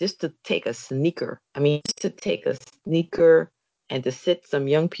a sneaker. I mean, just to take a sneaker and to sit some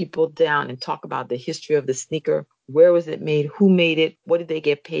young people down and talk about the history of the sneaker. Where was it made? Who made it? What did they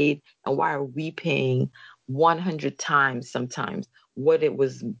get paid? And why are we paying 100 times sometimes what it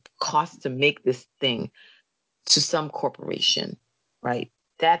was cost to make this thing to some corporation, right?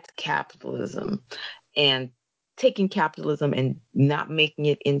 That's capitalism. And taking capitalism and not making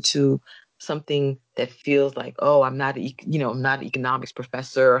it into something that feels like, oh, I'm not an economics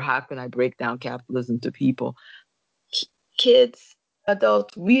professor. How can I break down capitalism to people? Kids,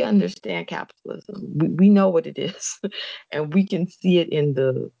 adults, we understand capitalism. We know what it is, and we can see it in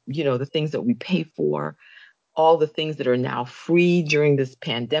the things that we pay for, all the things that are now free during this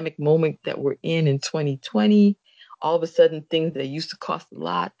pandemic moment that we're in 2020. All of a sudden, things that used to cost a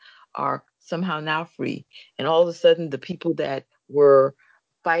lot are somehow now free. And all of a sudden, the people that were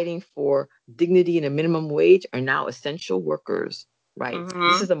fighting for dignity and a minimum wage are now essential workers, right? Mm-hmm.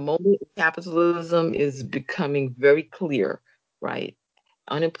 This is a moment capitalism is becoming very clear, right?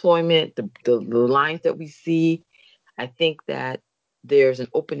 Unemployment, the lines that we see, I think that there's an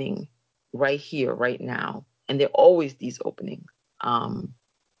opening right here, right now. And there are always these openings.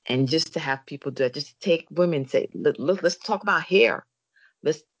 And just to have people do it, just take women, say, let's talk about hair.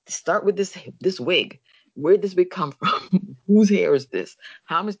 Let's start with this wig. Where did this wig come from? Whose hair is this?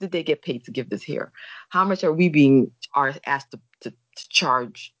 How much did they get paid to give this hair? How much are we asked to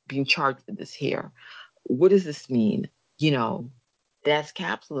charge, being charged for this hair? What does this mean? That's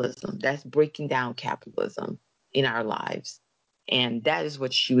capitalism. That's breaking down capitalism in our lives. And that is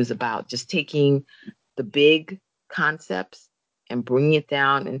what she was about, just taking the big concepts and bringing it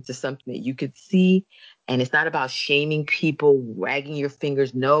down into something that you could see And it's not about shaming people, wagging your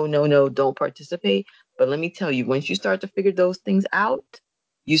fingers. No, no, no, don't participate. But let me tell you, once you start to figure those things out,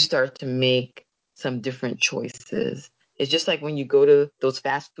 you start to make some different choices. It's just like when you go to those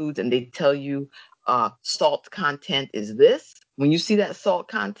fast foods and they tell you salt content is this. When you see that salt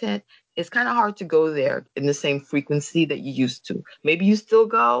content, it's kind of hard to go there in the same frequency that you used to. Maybe you still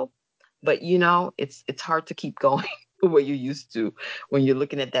go, but it's hard to keep going what you're used to when you're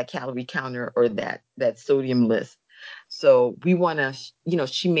looking at that calorie counter or that sodium list. So we want to,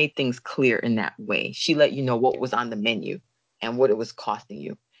 she made things clear in that way. She let you know what was on the menu and what it was costing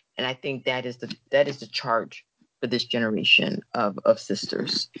you. And I think that is the charge for this generation of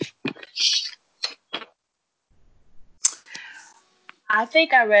sisters. I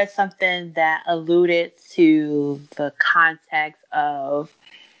think I read something that alluded to the context of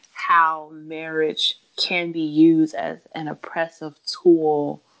how marriage can be used as an oppressive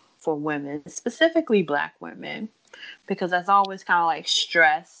tool for women, specifically Black women, because that's always kind of like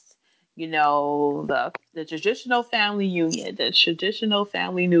stressed. The traditional family union, the traditional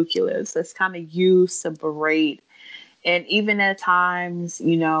family nucleus that's kind of used to berate and even at times,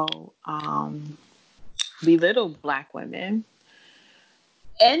 belittle Black women.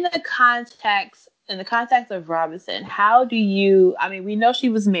 In the context of Robinson, how do you? I mean, we know she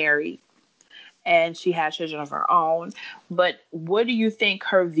was married and she had children of her own, but what do you think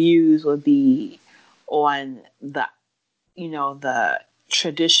her views would be on the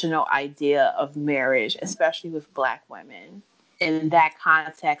traditional idea of marriage, especially with Black women, in that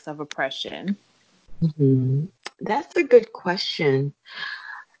context of oppression? Mm-hmm. That's a good question.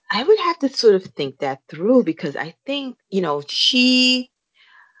 I would have to sort of think that through because I think,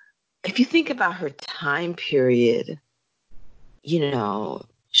 if you think about her time period,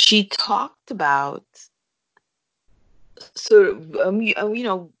 she talked about sort of,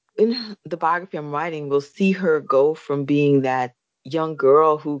 in the biography I'm writing, we'll see her go from being that young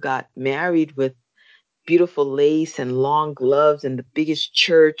girl who got married with beautiful lace and long gloves and the biggest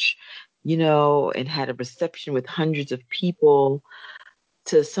church, and had a reception with hundreds of people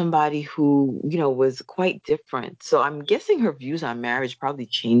to somebody who, was quite different. So I'm guessing her views on marriage probably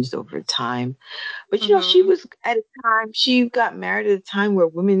changed over time. But, she was at a time, she got married at a time where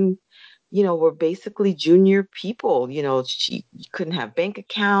women, were basically junior people. You couldn't have bank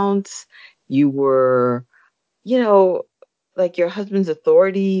accounts. You were, like your husband's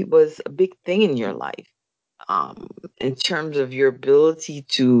authority was a big thing in your life. In terms of your ability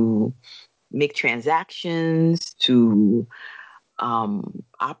to make transactions, to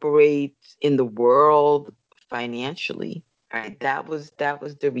operate in the world financially, right? That was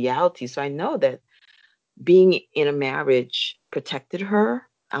the reality. So I know that being in a marriage protected her.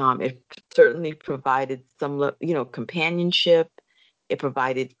 It certainly provided some, companionship. It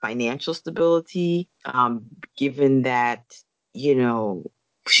provided financial stability, given that,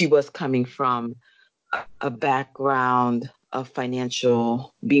 she was coming from a background of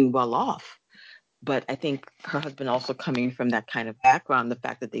financial being well off. But I think her husband also coming from that kind of background, the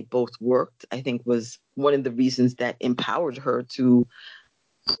fact that they both worked, I think was one of the reasons that empowered her to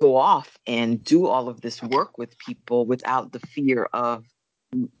go off and do all of this work with people without the fear of,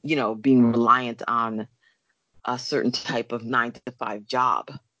 being reliant on a certain type of 9-to-5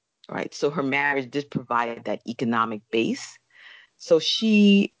 job, right? So her marriage did provide that economic base. So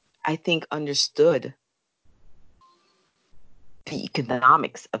she, I think, understood the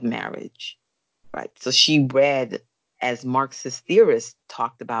economics of marriage, right? So she read, as Marxist theorists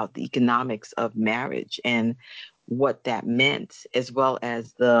talked about, the economics of marriage and what that meant, as well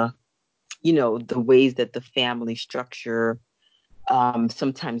as the ways that the family structure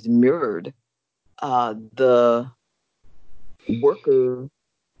sometimes mirrored the worker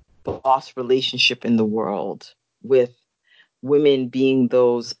boss relationship in the world, with women being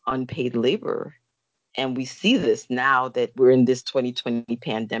those unpaid labor. And we see this now that we're in this 2020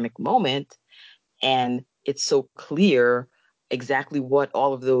 pandemic moment, and it's so clear exactly what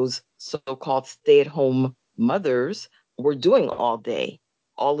all of those so-called stay-at-home mothers were doing all day.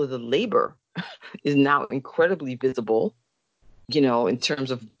 All of the labor is now incredibly visible, in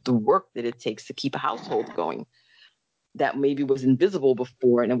terms of the work that it takes to keep a household going. That maybe was invisible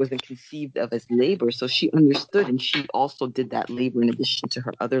before and it wasn't conceived of as labor. So she understood, and she also did that labor in addition to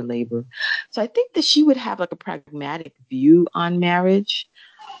her other labor. So I think that she would have like a pragmatic view on marriage.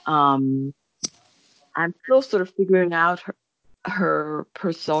 I'm still sort of figuring out her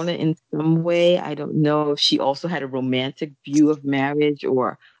persona in some way. I don't know if she also had a romantic view of marriage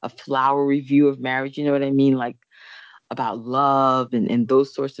or a flowery view of marriage. You know what I mean? Like about love and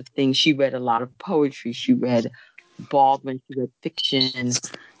those sorts of things. She read a lot of poetry. She read Baldwin, she read fiction.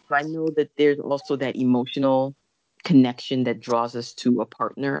 So I know that there's also that emotional connection that draws us to a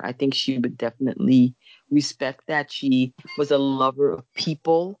partner. I think she would definitely respect that. She was a lover of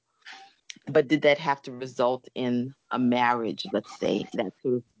people, but did that have to result in a marriage, let's say, that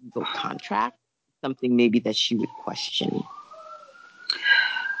sort of legal contract? Something maybe that she would question.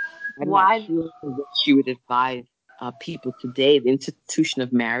 I'm not Why? sure what she would advise people today. The institution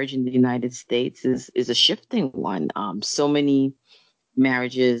of marriage in the United States is a shifting one. So many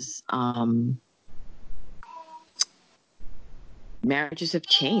marriages have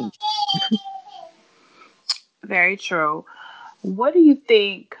changed. Very true. What do you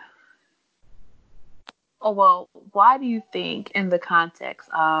think? Oh, well, why do you think, in the context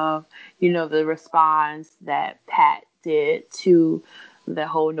of, the response that Pat did to the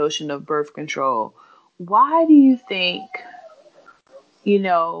whole notion of birth control, why do you think,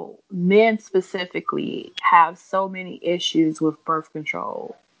 men specifically have so many issues with birth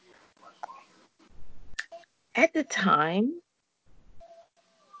control? At the time,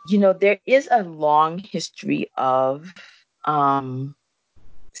 there is a long history of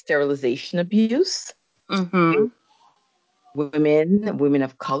sterilization abuse. Mm-hmm. Women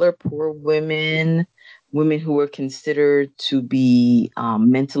of color, poor women who were considered to be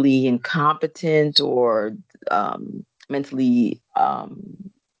mentally incompetent or mentally,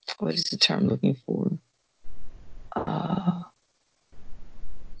 what is the term I'm looking for? I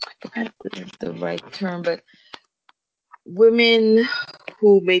forgot the right term, but women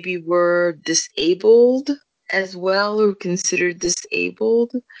who maybe were disabled as well, or considered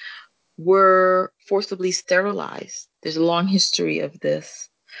disabled, were forcibly sterilized. There's a long history of this.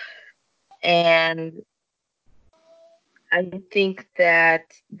 And I think that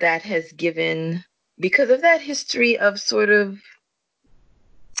has given, because of that history of sort of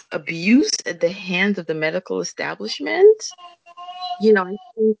abuse at the hands of the medical establishment, I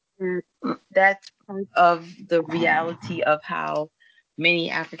think that that's part of the reality of how many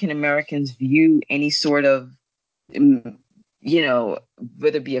African Americans view any sort of,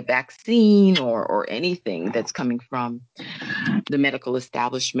 whether it be a vaccine or anything that's coming from the medical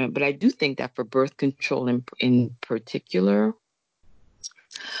establishment. But I do think that for birth control in particular,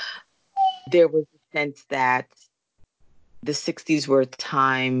 there was a sense that the 60s were a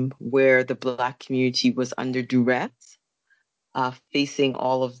time where the Black community was under duress, facing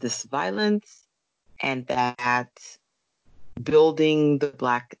all of this violence, and that building the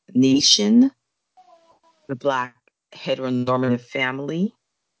Black nation, the Black heteronormative family,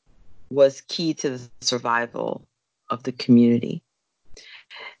 was key to the survival of the community.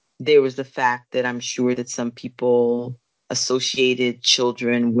 There was the fact that I'm sure that some people associated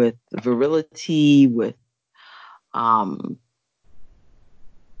children with virility, with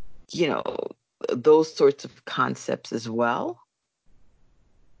those sorts of concepts as well.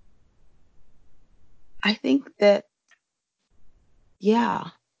 I think that,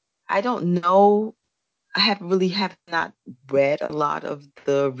 I don't know. I have not read a lot of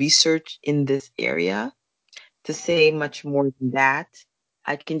the research in this area to say much more than that.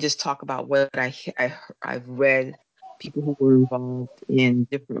 I can just talk about what I've read people who were involved in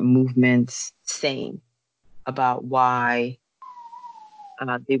different movements saying about why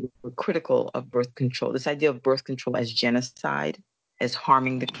they were critical of birth control. This idea of birth control as genocide, as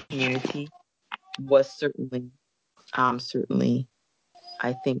harming the community, was certainly,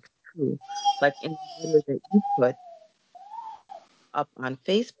 I think, true. Like in the letter that you put up on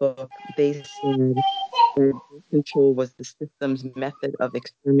Facebook, they said that birth control was the system's method of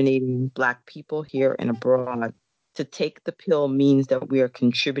exterminating Black people here and abroad. To take the pill means that we are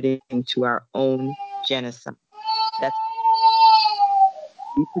contributing to our own genocide. That's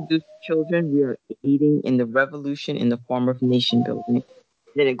reproduce children, we are aiding in the revolution in the form of nation building.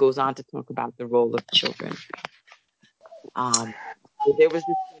 Then it goes on to talk about the role of children. So there was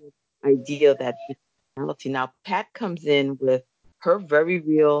this sort of idea that reality. Now, Pat comes in with her very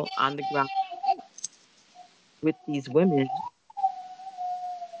real on the ground with these women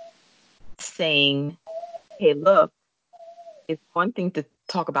saying, hey, look, it's one thing to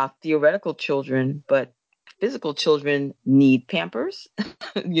talk about theoretical children, but physical children need Pampers,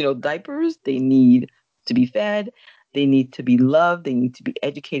 diapers. They need to be fed. They need to be loved. They need to be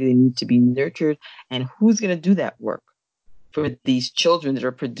educated. They need to be nurtured. And who's going to do that work for these children that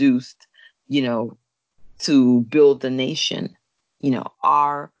are produced, to build the nation?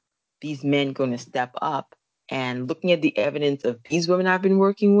 Are these men going to step up? And looking at the evidence of these women I've been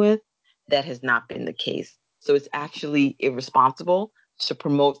working with, that has not been the case. So it's actually irresponsible to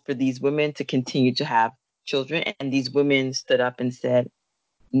promote for these women to continue to have children. And these women stood up and said,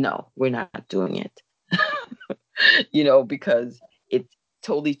 no, we're not doing it. Because it's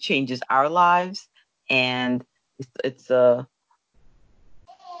totally changes our lives, and it's a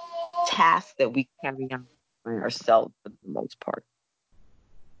task that we carry on by ourselves for the most part.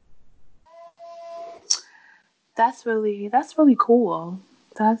 That's really cool.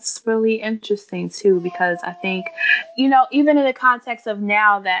 That's really interesting too, because I think, even in the context of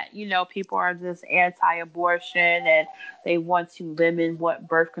now that, people are just anti-abortion and they want to limit what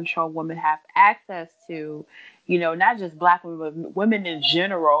birth control women have access to, not just Black women, but women in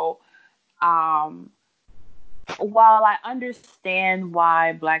general. Um, while I understand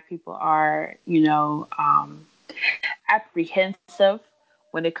why Black people are, apprehensive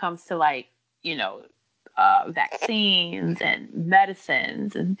when it comes to, like, you know, vaccines and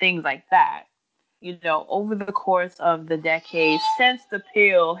medicines and things like that. Over the course of the decades since the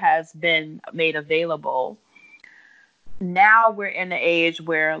pill has been made available, now we're in the age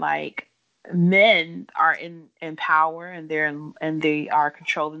where, like, men are in power, and they are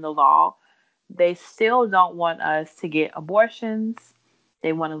controlling the law. They still don't want us to get abortions.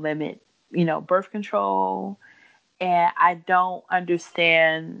 They want to limit, birth control. And I don't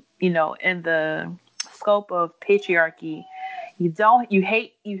understand, in the scope of patriarchy, you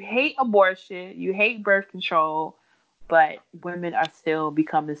hate abortion, you hate birth control, but women are still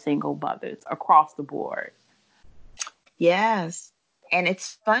becoming single mothers across the board. Yes. And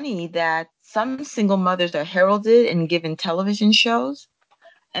it's funny that some single mothers are heralded and given television shows,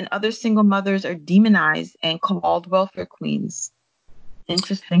 and other single mothers are demonized and called welfare queens.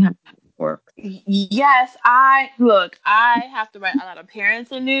 Interesting how that works. Yes, I have to write a lot of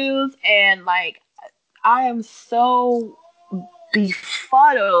parenting news, and, like, I am so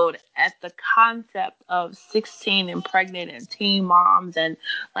befuddled at the concept of 16 and pregnant and teen moms, and,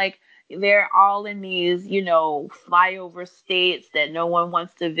 like, they're all in these, flyover states that no one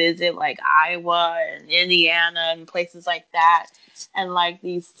wants to visit, like Iowa and Indiana and places like that. And, like,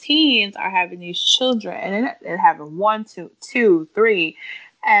 these teens are having these children, and having one, two, three,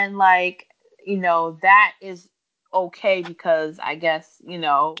 and, like, that is okay because I guess,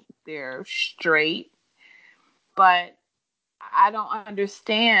 they're straight, but I don't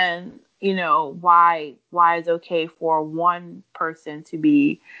understand, why it's okay for one person to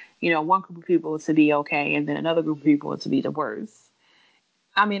be, one group of people to be okay, and then another group of people to be the worst.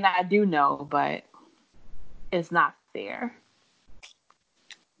 I mean, I do know, but it's not fair.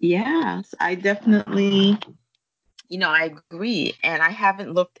 Yes, I definitely, I agree. And I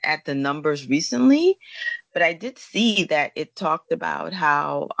haven't looked at the numbers recently, but I did see that it talked about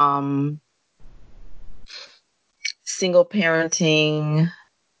how single parenting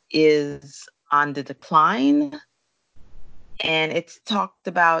is on the decline. And it's talked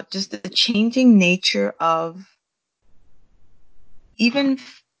about just the changing nature of even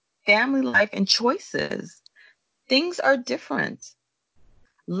family life and choices. Things are different.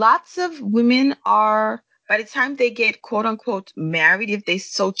 Lots of women are, by the time they get quote unquote married, if they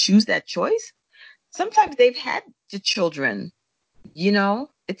so choose that choice, sometimes they've had the children.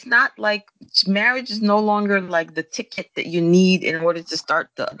 It's not like marriage is no longer like the ticket that you need in order to start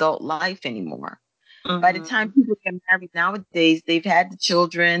the adult life anymore. Mm-hmm. By the time people get married nowadays, they've had the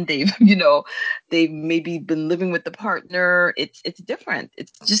children, they've maybe been living with the partner. It's different.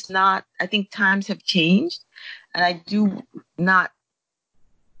 It's just not, I think times have changed. And I do not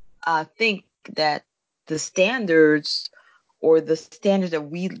think that the standards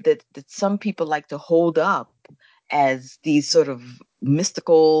that some people like to hold up as these sort of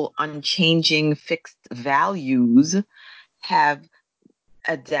mystical, unchanging, fixed values have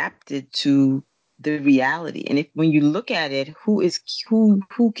adapted to the reality. And when you look at it, who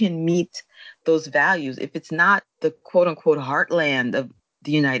can meet those values? If it's not the quote unquote heartland of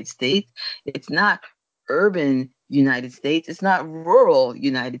the United States, it's not urban United States, it's not rural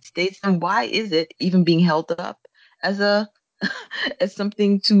United States, then why is it even being held up as as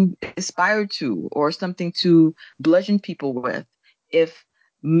something to aspire to or something to bludgeon people with, if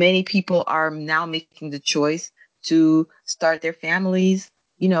many people are now making the choice to start their families,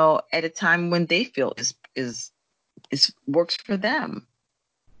 at a time when they feel is works for them?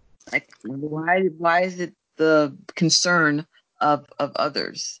 Like, why is it the concern of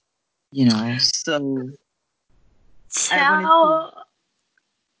others? So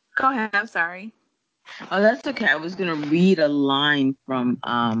Go ahead. I'm sorry. Oh, that's okay. I was gonna read a line from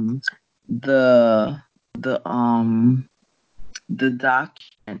the the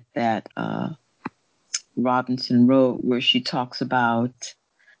document that Robinson wrote, where she talks about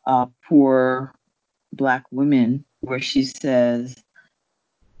poor Black women, where she says,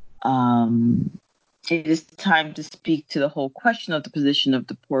 it is time to speak to the whole question of the position of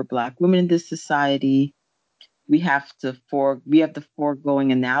the poor Black women in this society. we have the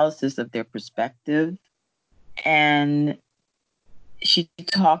foregoing analysis of their perspective. And she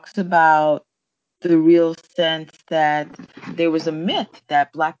talks about the real sense that there was a myth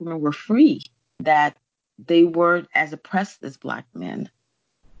that Black women were free, that they weren't as oppressed as Black men,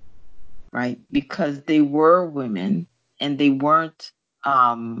 right? Because they were women and they weren't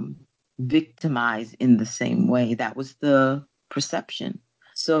victimized in the same way. That was the perception.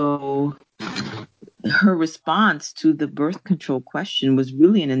 So her response to the birth control question was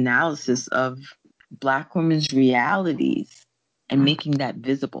really an analysis of Black women's realities and making that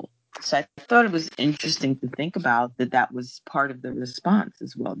visible. So I thought it was interesting to think about that was part of the response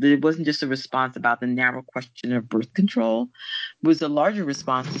as well. That it wasn't just a response about the narrow question of birth control. It was a larger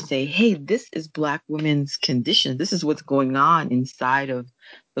response to say, hey, this is Black women's condition. This is what's going on inside of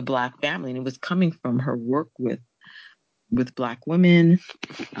the Black family. And it was coming from her work with Black women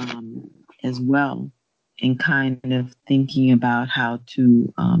as well, and kind of thinking about how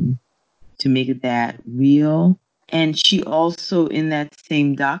to make that real. And she also, in that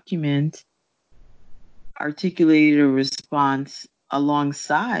same document, articulated a response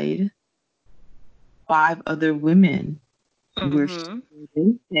alongside 5 other women, where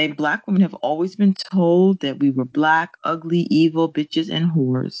they say Black women have always been told that we were Black, ugly, evil, bitches, and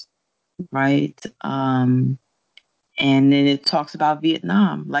whores, right? And then it talks about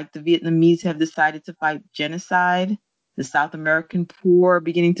Vietnam, like the Vietnamese have decided to fight genocide, the South American poor are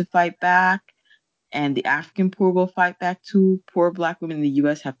beginning to fight back, and the African poor will fight back too. Poor Black women in the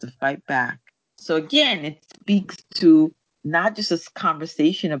U.S. have to fight back. So again, it speaks to not just a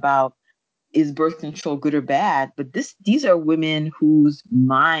conversation about is birth control good or bad, but these are women whose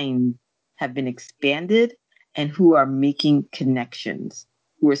minds have been expanded and who are making connections,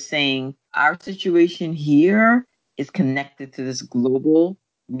 who are saying our situation here is connected to this global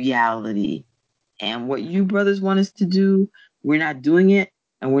reality. And what you brothers want us to do, we're not doing it.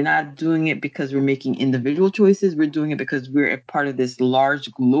 And we're not doing it because we're making individual choices. We're doing it because we're a part of this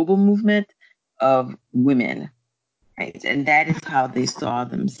large global movement of women, right? And that is how they saw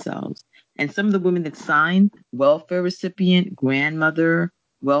themselves. And some of the women that signed, welfare recipient, grandmother,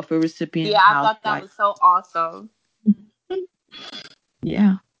 welfare recipient. Yeah, I thought that was so awesome.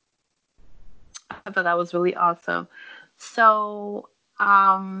 Yeah. I thought that was really awesome. So,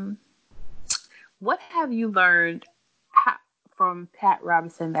 what have you learned from Pat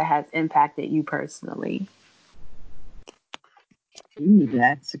Robertson that has impacted you personally? Ooh,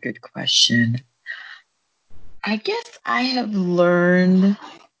 that's a good question. I guess I have learned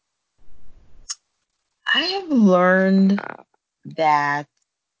that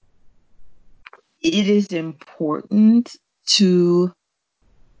it is important to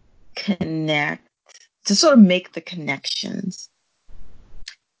connect, to sort of make the connections.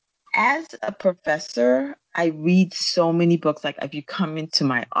 As a professor, I read so many books. Like if you come into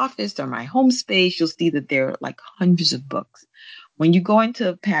my office or my home space, you'll see that there are like hundreds of books. When you go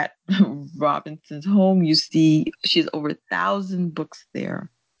into Pat Robinson's home, you see she has over 1,000 books there.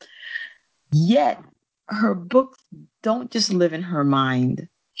 Yet her books don't just live in her mind.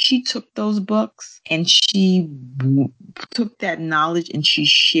 She took those books and she took that knowledge and she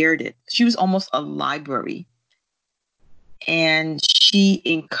shared it. She was almost a library. And she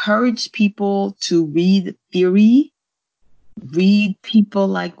encouraged people to read theory, read people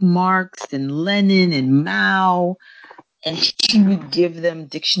like Marx and Lenin and Mao, and she would give them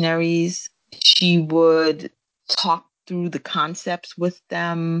dictionaries. She would talk through the concepts with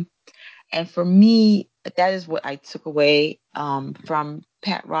them. And for me, that is what I took away from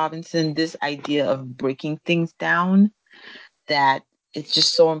Pat Robinson, this idea of breaking things down, that it's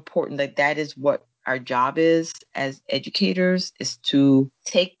just so important that is what our job is as educators, is to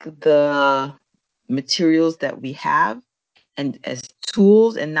take the materials that we have and as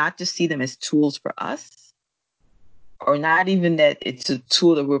tools and not just see them as tools for us, or not even that it's a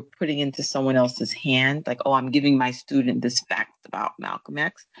tool that we're putting into someone else's hand. Like, oh, I'm giving my student this fact about Malcolm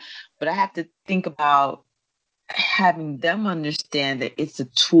X, but I have to think about having them understand that it's a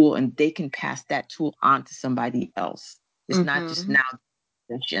tool and they can pass that tool on to somebody else. It's not just now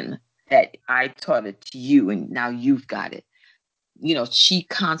that I taught it to you and now you've got it. You know, she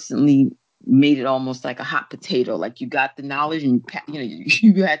constantly made it almost like a hot potato. Like you got the knowledge and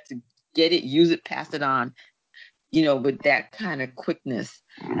you had to get it, use it, pass it on, with that kind of quickness.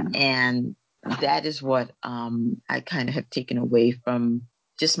 And that is what I kind of have taken away from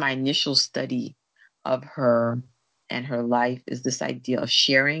just my initial study of her and her life, is this idea of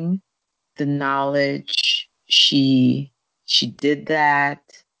sharing the knowledge. She did that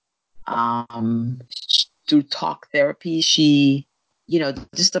through talk therapy. She,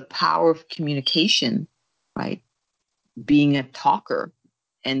 just the power of communication, right? Being a talker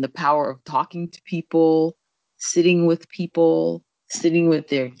and the power of talking to people, sitting with people, sitting with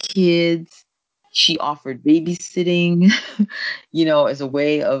their kids. She offered babysitting, as a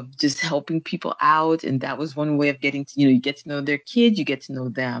way of just helping people out. And that was one way of getting to, you get to know their kids, you get to know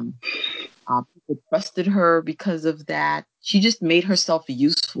them. People trusted her because of that. She just made herself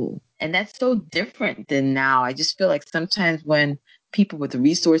useful. And that's so different than now. I just feel like sometimes when people with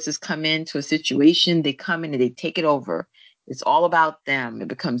resources come into a situation, they come in and they take it over. It's all about them. It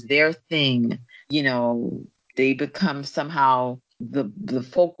becomes their thing. They become somehow the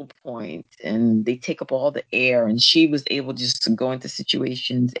focal point, and they take up all the air. And she was able just to go into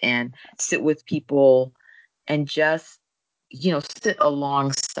situations and sit with people and just sit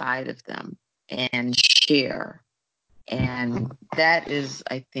alongside of them and share. And that is,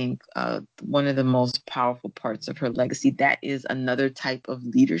 I think, one of the most powerful parts of her legacy. That is another type of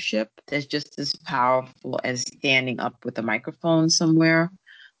leadership that's just as powerful as standing up with a microphone somewhere.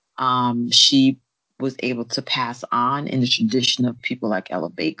 She was able to pass on in the tradition of people like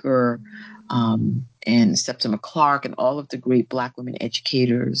Ella Baker and Septima Clark and all of the great Black women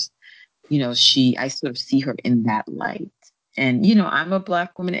educators. I sort of see her in that light. And, I'm a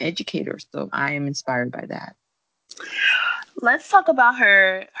Black woman educator, so I am inspired by that. Let's talk about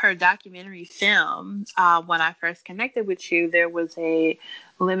her documentary film. When I first connected with you, there was a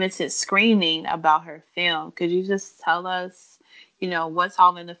limited screening about her film. Could you just tell us, what's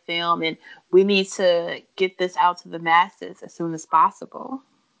all in the film? And we need to get this out to the masses as soon as possible.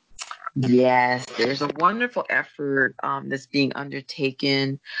 Yes, there's a wonderful effort that's being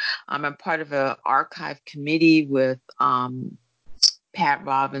undertaken. I'm part of an archive committee with Pat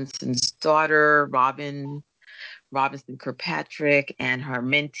Robinson's daughter, Robinson Kirkpatrick, and her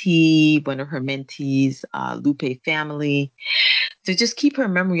mentee, one of her mentees, Lupe Family, to just keep her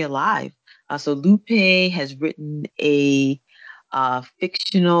memory alive. So Lupe has written a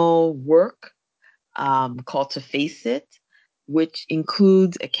fictional work called To Face It, which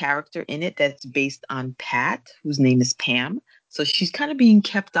includes a character in it that's based on Pat, whose name is Pam. So she's kind of being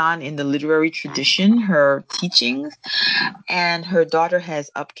kept on in the literary tradition, her teachings, and her daughter has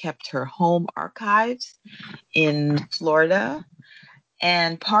upkept her home archives in Florida.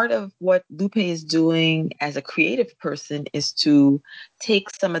 And part of what Lupe is doing as a creative person is to take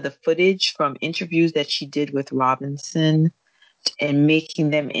some of the footage from interviews that she did with Robinson and making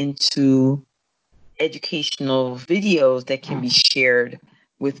them into educational videos that can be shared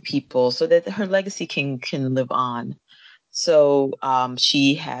with people so that her legacy can live on. So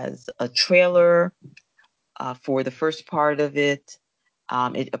she has a trailer for the first part of it.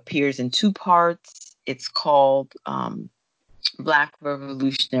 It appears in 2 parts. It's called Black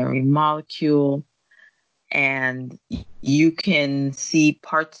Revolutionary Molecule, and you can see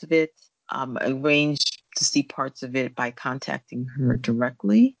parts of it, arrange to see parts of it by contacting her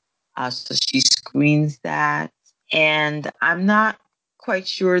directly. So she screens that. And I'm not quite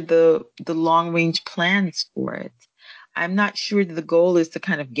sure the long range plans for it. I'm not sure that the goal is to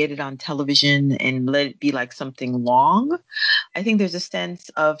kind of get it on television and let it be like something long. I think there's a sense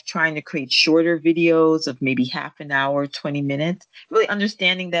of trying to create shorter videos of maybe half an hour, 20 minutes, really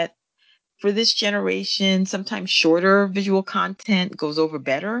understanding that for this generation, sometimes shorter visual content goes over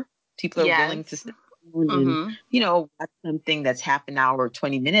better. People are willing to sit down and, watch something that's half an hour or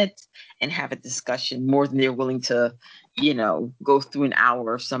 20 minutes and have a discussion more than they're willing to, go through an hour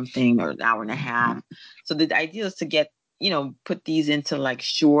or something or an hour and a half. So the idea is to get, put these into like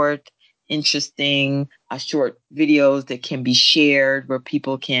short, interesting, short videos that can be shared where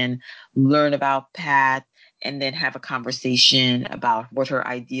people can learn about Pat and then have a conversation about what her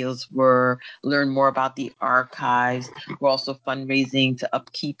ideals were, learn more about the archives. We're also fundraising to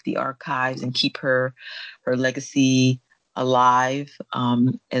upkeep the archives and keep her legacy alive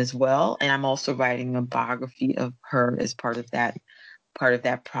as well. And I'm also writing a biography of her as part of that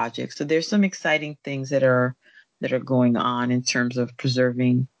project. So there's some exciting things that are going on in terms of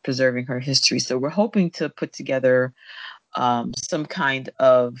preserving her history. So we're hoping to put together some kind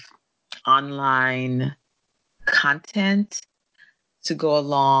of online content to go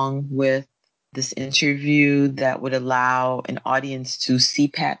along with this interview that would allow an audience to see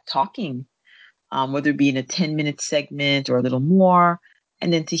Pat talking, whether it be in a 10-minute segment or a little more,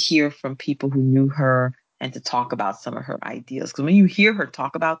 and then to hear from people who knew her and to talk about some of her ideas. Because when you hear her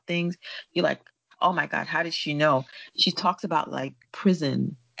talk about things, you're like, oh my God, how did she know? She talks about like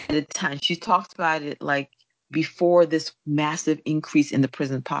prison at a time. She talks about it like before this massive increase in the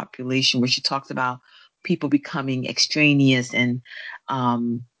prison population, where she talks about people becoming extraneous and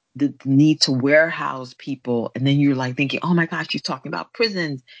the need to warehouse people. And then you're like thinking, oh my gosh, she's talking about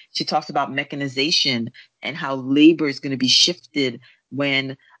prisons. She talks about mechanization and how labor is going to be shifted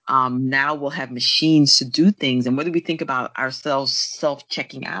when now we'll have machines to do things. And whether we think about ourselves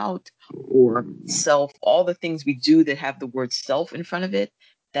self-checking out or all the things we do that have the word self in front of it,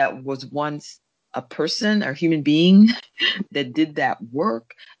 that was once a person or human being that did that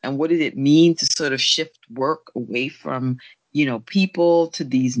work. And what did it mean to sort of shift work away from people to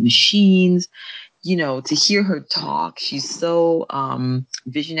these machines, to hear her talk. She's so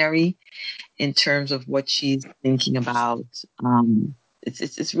visionary in terms of what she's thinking about.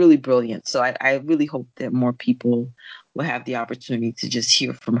 It's really brilliant. So I really hope that more people will have the opportunity to just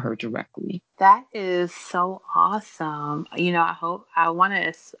hear from her directly. That is so awesome.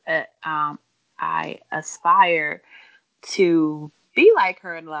 I aspire to be like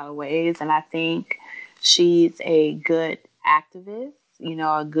her in a lot of ways. And I think she's a good activist,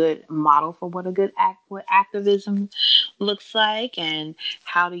 a good model for what what activism looks like and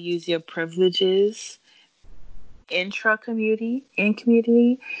how to use your privileges in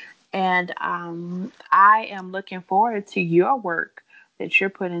community. And I am looking forward to your work that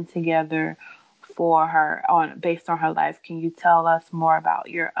you're putting together for her based on her life. Can you tell us more about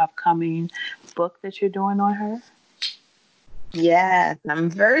your upcoming book that you're doing on her? Yes, I'm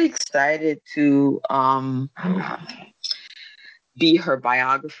very excited to be her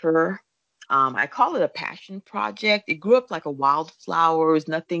biographer. I call it a passion project. It grew up like a wildflower. It was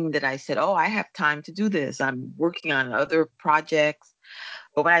nothing that I said, oh, I have time to do this. I'm working on other projects.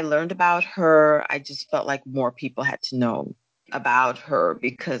 But when I learned about her, I just felt like more people had to know about her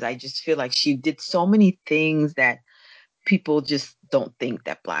because I just feel like she did so many things that people just don't think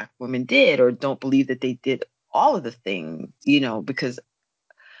that Black women did or don't believe that they did all of the things, because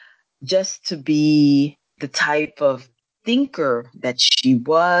just to be the type of thinker that she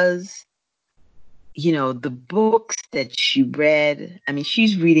was, the books that she read. I mean,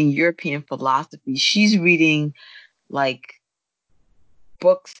 she's reading European philosophy. She's reading like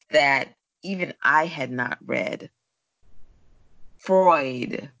books that even I had not read.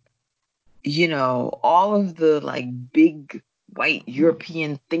 Freud, all of the like big white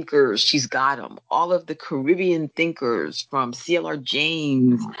European thinkers, she's got them. All of the Caribbean thinkers from C.L.R.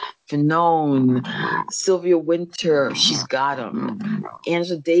 James, Fanon, Sylvia Wynter, she's got them.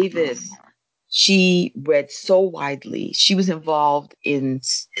 Angela Davis, she read so widely. She was involved in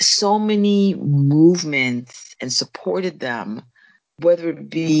so many movements and supported them, whether it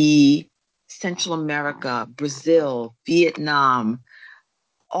be Central America, Brazil, Vietnam,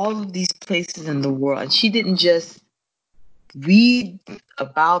 all of these places in the world. And she didn't just read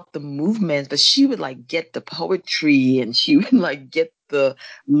about the movements, but she would like get the poetry and she would like get the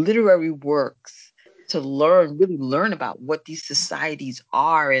literary works to really learn about what these societies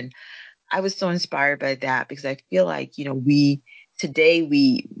are. And I was so inspired by that because I feel like, today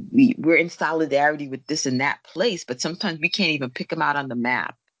we're in solidarity with this and that place, but sometimes we can't even pick them out on the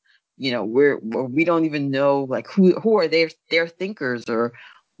map. We don't even know like who are their thinkers or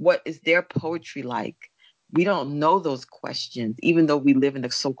what is their poetry like. We don't know those questions, even though we live in the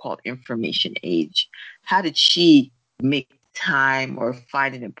so-called information age. How did she make time or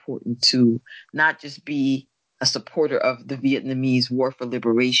find it important to not just be a supporter of the Vietnamese War for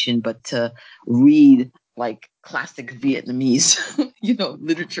Liberation, but to read like classic Vietnamese,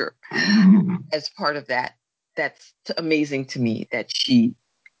 literature as part of that? That's amazing to me that she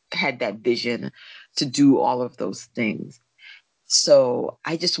had that vision to do all of those things. So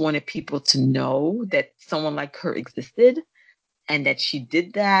I just wanted people to know that someone like her existed and that she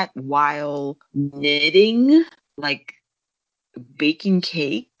did that while knitting, like baking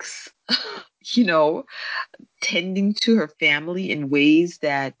cakes, tending to her family in ways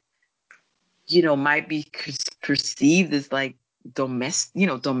that, might be perceived as like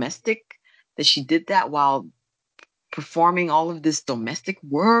domestic, that she did that while performing all of this domestic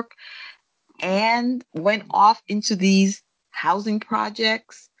work and went off into these housing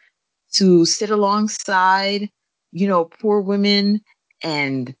projects to sit alongside, poor women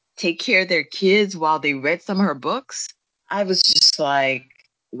and take care of their kids while they read some of her books. I was just like,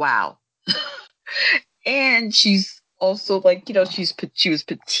 wow. And she's also like, she was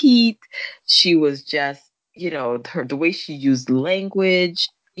petite. She was just, the way she used language.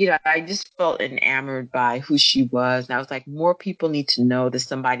 I just felt enamored by who she was. And I was like, more people need to know that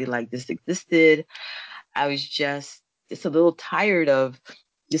somebody like this existed. I was just a little tired of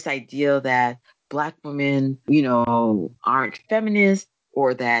this idea that Black women, aren't feminists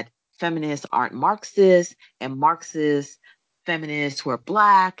or that feminists aren't Marxists and Marxist feminists who are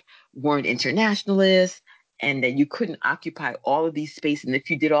Black weren't internationalists. and that you couldn't occupy all of these spaces. And if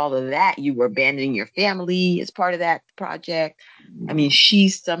you did all of that, you were abandoning your family as part of that project. I mean, she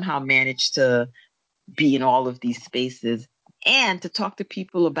somehow managed to be in all of these spaces and to talk to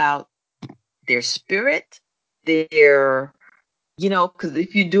people about their spirit, their, because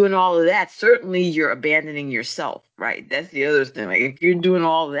if you're doing all of that, certainly you're abandoning yourself, right? That's the other thing. Like, if you're doing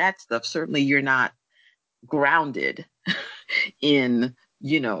all of that stuff, certainly you're not grounded in,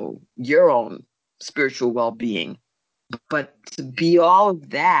 your own spiritual well-being. But to be all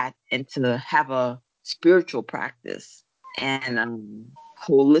of that and to have a spiritual practice and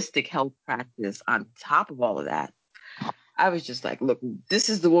holistic health practice on top of all of that, I was just like, look, this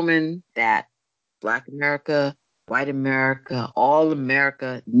is the woman that Black America, white America, all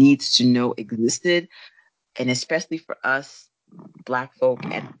America needs to know existed. And especially for us Black folk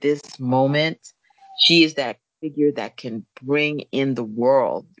at this moment, she is that figure that can bring in the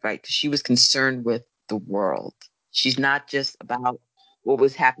world, right? She was concerned with the world. She's not just about what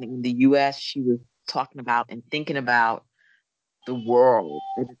was happening in the US. She was talking about and thinking about the world.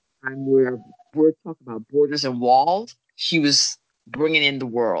 At a time where we're talking about borders and walls, she was bringing in the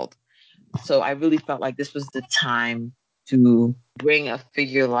world. So I really felt like this was the time to bring a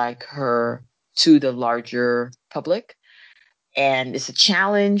figure like her to the larger public. And it's a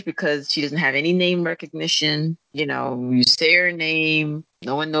challenge because she doesn't have any name recognition. You say her name,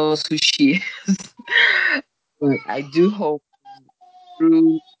 no one knows who she is. But I do hope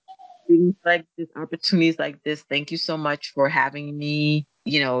through things like this, opportunities like this, thank you so much for having me.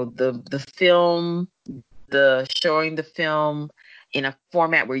 The film, the showing the film in a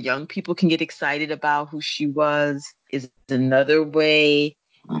format where young people can get excited about who she was is another way.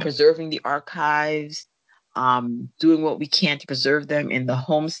 Preserving the archives, doing what we can to preserve them in the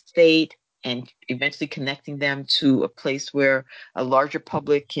home state, and eventually connecting them to a place where a larger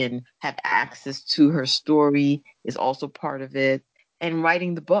public can have access to her story is also part of it. And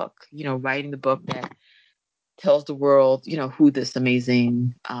writing the book that tells the world, who this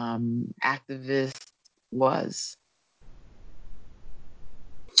amazing activist was.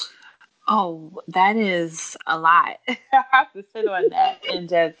 Oh, that is a lot. I have to sit on that and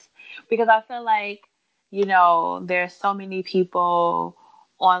just because I feel like, there's so many people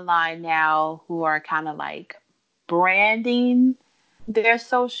online now who are kind of like branding their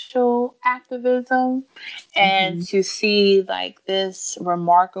social activism, and to see like this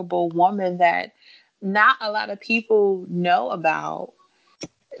remarkable woman that not a lot of people know about.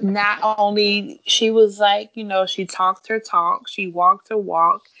 Not only she was like, she talked her talk, she walked her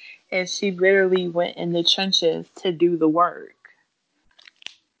walk, and she literally went in the trenches to do the work.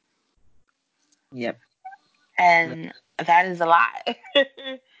 Yep. And that is a lot.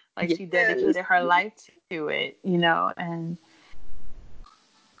 Like, yes. she dedicated her life to it, and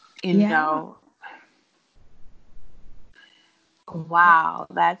wow,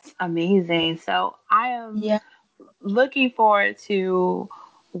 that's amazing. So I am looking forward to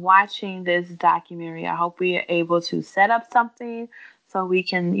watching this documentary. I hope we are able to set up something so we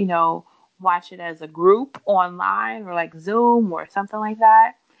can, watch it as a group online or like Zoom or something like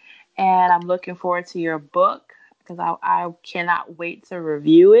that. And I'm looking forward to your book because I cannot wait to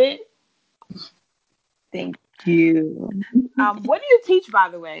review it. Thank you. What do you teach, by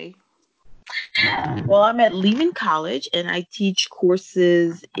the way? Well, I'm at Lehman College and I teach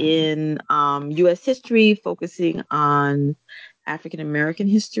courses in U.S. history, focusing on African American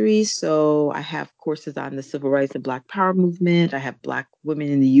history. So I have courses on the Civil Rights and Black Power movement. I have Black women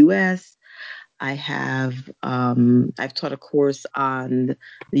in the U.S. I have I've taught a course on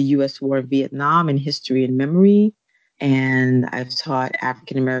the U.S. war in Vietnam and history and memory, and I've taught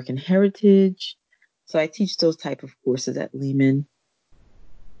African American heritage. So I teach those type of courses at Lehman.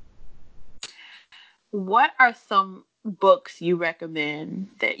 What are some books you recommend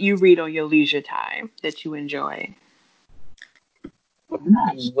that you read on your leisure time that you enjoy?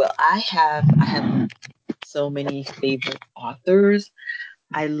 Well, I have so many favorite authors.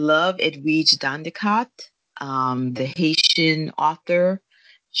 I love Edwidge Danticat, the Haitian author.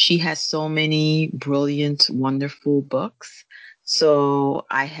 She has so many brilliant, wonderful books. So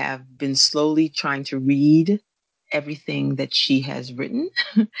I have been slowly trying to read everything that she has written.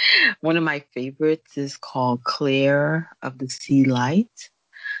 One of my favorites is called Claire of the Sea Light.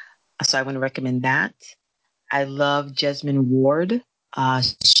 So I want to recommend that. I love Jesmyn Ward.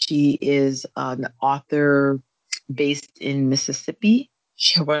 She is an author based in Mississippi.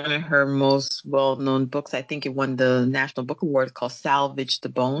 One of her most well-known books, I think it won the National Book Award, called Salvage the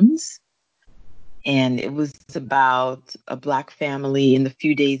Bones. And it was about a Black family in the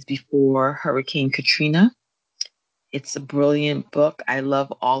few days before Hurricane Katrina. It's a brilliant book. I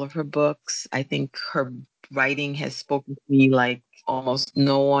love all of her books. I think her writing has spoken to me like almost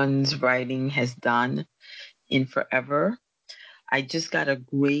no one's writing has done in forever. I just got a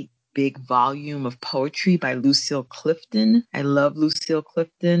great big volume of poetry by Lucille Clifton. I love Lucille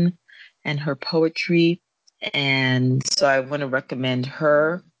Clifton and her poetry. And so I want to recommend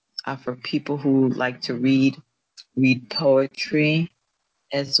her for people who like to read poetry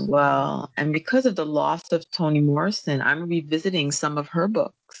as well. And because of the loss of Toni Morrison, I'm revisiting some of her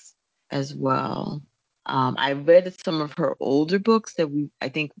books as well. I read some of her older books that I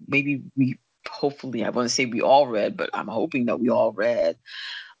think maybe hopefully, I want to say we all read, but I'm hoping that we all read.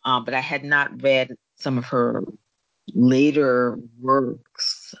 But I had not read some of her later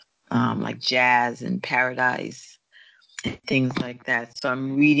works, like Jazz and Paradise and things like that. So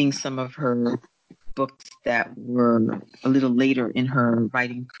I'm reading some of her books that were a little later in her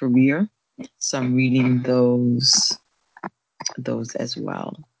writing career. So I'm reading those as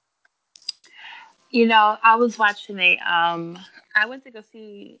well. You know, I was watching I went to go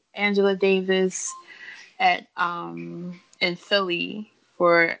see Angela Davis at in Philly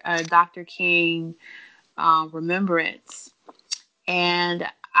for a Dr. King remembrance, and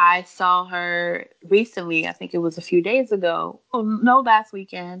I saw her recently. I think it was a few days ago. Oh no, last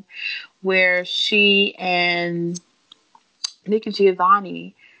weekend, where she and Nikki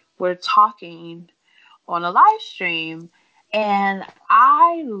Giovanni were talking on a live stream. And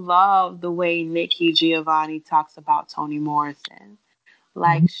I love the way Nikki Giovanni talks about Toni Morrison.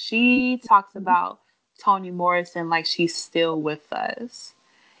 Like, she talks about Toni Morrison like she's still with us.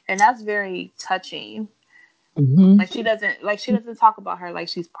 And that's very touching. Mm-hmm. Like, she doesn't talk about her like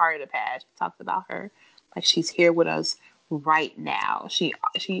she's part of the past. She talks about her like she's here with us right now.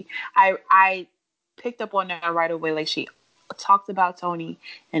 I picked up on that right away. Like, she talks about Toni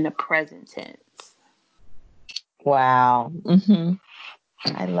in the present tense. Wow. Mm-hmm.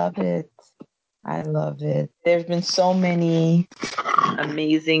 I love it. I love it. There's been so many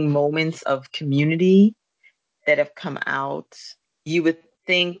amazing moments of community that have come out. You would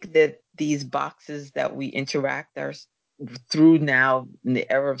think that these boxes that we interact are through now in the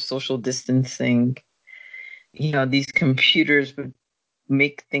era of social distancing, these computers would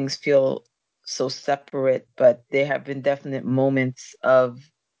make things feel so separate, but there have been definite moments of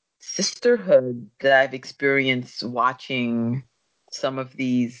sisterhood that I've experienced watching some of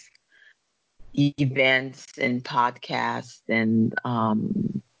these events and podcasts and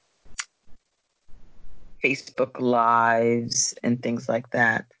Facebook Lives and things like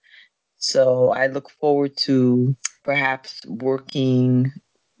that. So I look forward to perhaps working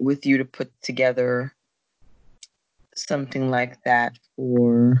with you to put together something like that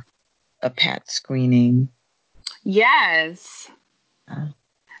for a PAT screening. Yes.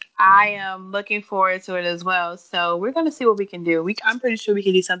 I am looking forward to it as well. So we're going to see what we can do. I'm pretty sure we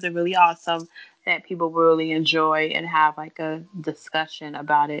can do something really awesome that people will really enjoy and have like a discussion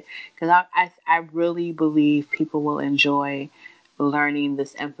about it. Because I really believe people will enjoy learning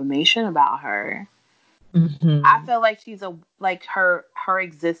this information about her. Mm-hmm. I feel like her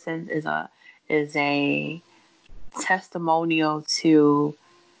existence is a testimonial to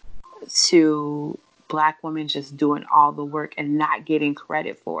Black women just doing all the work and not getting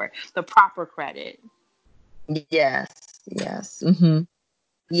credit for it, the proper credit. Yes. Mm-hmm.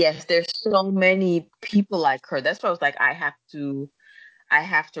 Yes, there's so many people like her. That's why I was like, I have to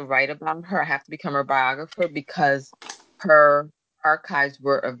write about her. I have to become her biographer because her archives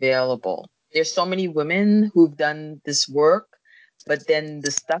were available. There's so many women who've done this work, but then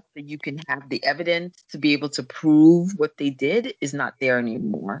the stuff that you can have the evidence to be able to prove what they did is not there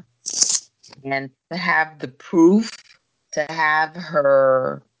anymore. And to have the proof, to have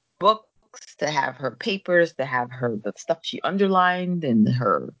her books, to have her papers, to have the stuff she underlined and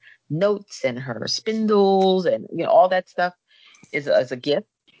her notes and her spindles and all that stuff is a gift,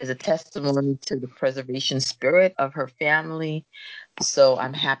 is a testimony to the preservation spirit of her family. So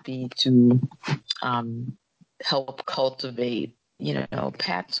I'm happy to help cultivate,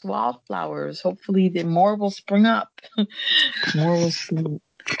 Pat's wildflowers. Hopefully, more will spring up. More will spring up.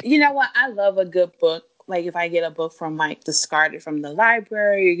 You know what? I love a good book. Like, if I get a book from like discarded from the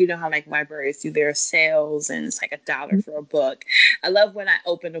library, you know how like libraries do their sales and it's like $1 for a book. I love when I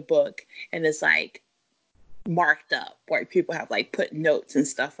open a book and it's like marked up where people have like put notes and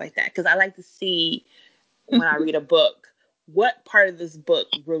stuff like that. Because I like to see when I read a book what part of this book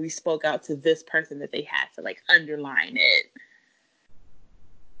really spoke out to this person that they had to like underline it.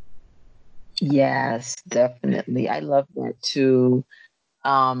 Yes, definitely. I love that too.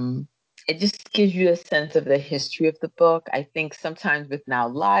 It just gives you a sense of the history of the book. I think sometimes with now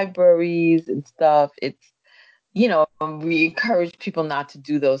libraries and stuff, it's, we encourage people not to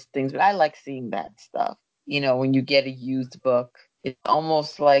do those things, but I like seeing that stuff. when you get a used book, it's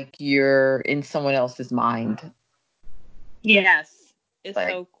almost like you're in someone else's mind. Yes, it's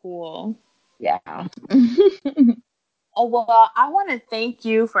so cool. Yeah. Oh, well, I want to thank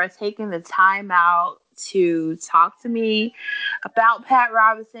you for taking the time out to talk to me about Pat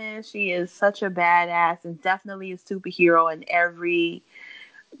Robinson. She is such a badass and definitely a superhero in every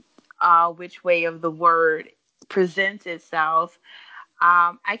which way of the word presents itself.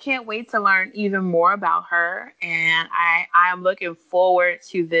 I can't wait to learn even more about her, and I am looking forward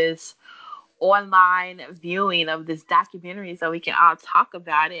to this online viewing of this documentary so we can all talk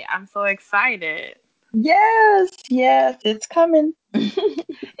about it. I'm so excited. Yes, it's coming.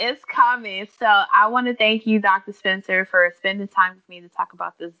 It's coming. So I want to thank you, Dr. Spencer, for spending time with me to talk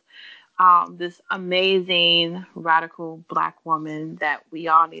about this amazing radical Black woman that we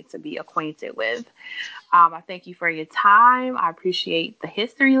all need to be acquainted with. I thank you for your time. I appreciate the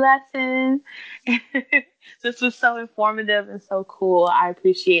history lesson. This was so informative and so cool. I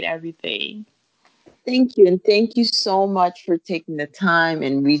appreciate everything. Thank you. And thank you so much for taking the time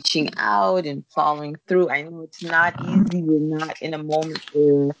and reaching out and following through. I know it's not easy. We're not in a moment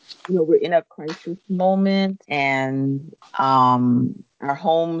where, we're in a crisis moment, and our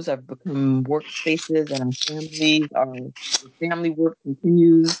homes have become workspaces, and our family work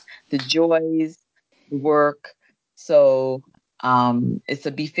continues, the joys, the work. So it's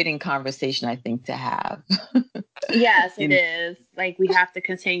a befitting conversation, I think, to have. Yes, it is. Like, we have to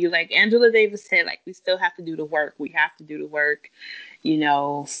continue. Like Angela Davis said, like, we still have to do the work. We have to do the work.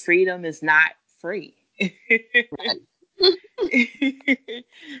 Freedom is not free.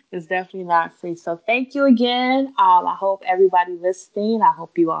 It's definitely not free. So thank you again. I hope everybody listening, I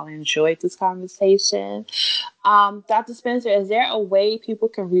hope you all enjoyed this conversation. Dr. Spencer, is there a way people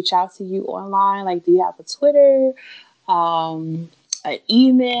can reach out to you online? Like, do you have a Twitter, an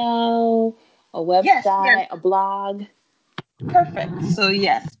email, a website, a blog? Perfect. So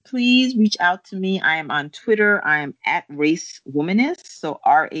yes, please reach out to me. I am on Twitter. I am at Race Womanist. So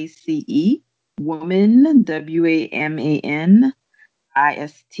RACE Woman WAMANIST.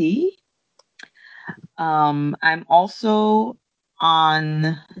 I'm also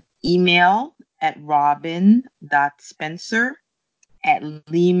on email at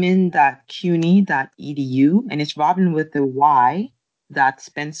robin.spencer@lehman.cuny.edu, and it's Robin with a Y.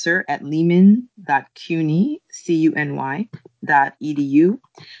 Spencer@lehman.cuny.edu.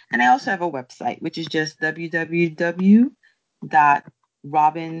 And I also have a website, which is just www.robin.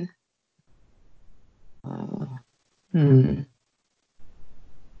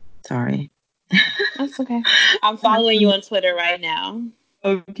 Sorry. That's okay. I'm following you on Twitter right now.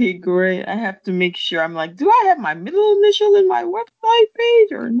 Okay, great. I have to make sure. I'm like, do I have my middle initial in my website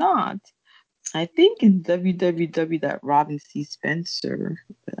page or not? I think it's www.robincSpencer,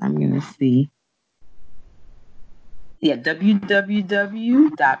 but I'm going to see. Yeah,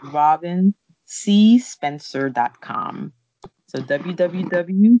 www.robincSpencer.com. So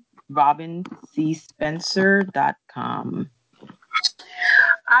www.robincSpencer.com.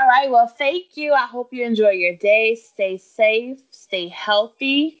 All right. Well, thank you. I hope you enjoy your day. Stay safe, stay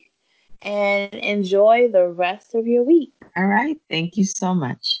healthy, and enjoy the rest of your week. All right. Thank you so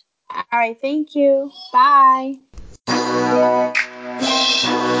much. All right. Thank you. Bye.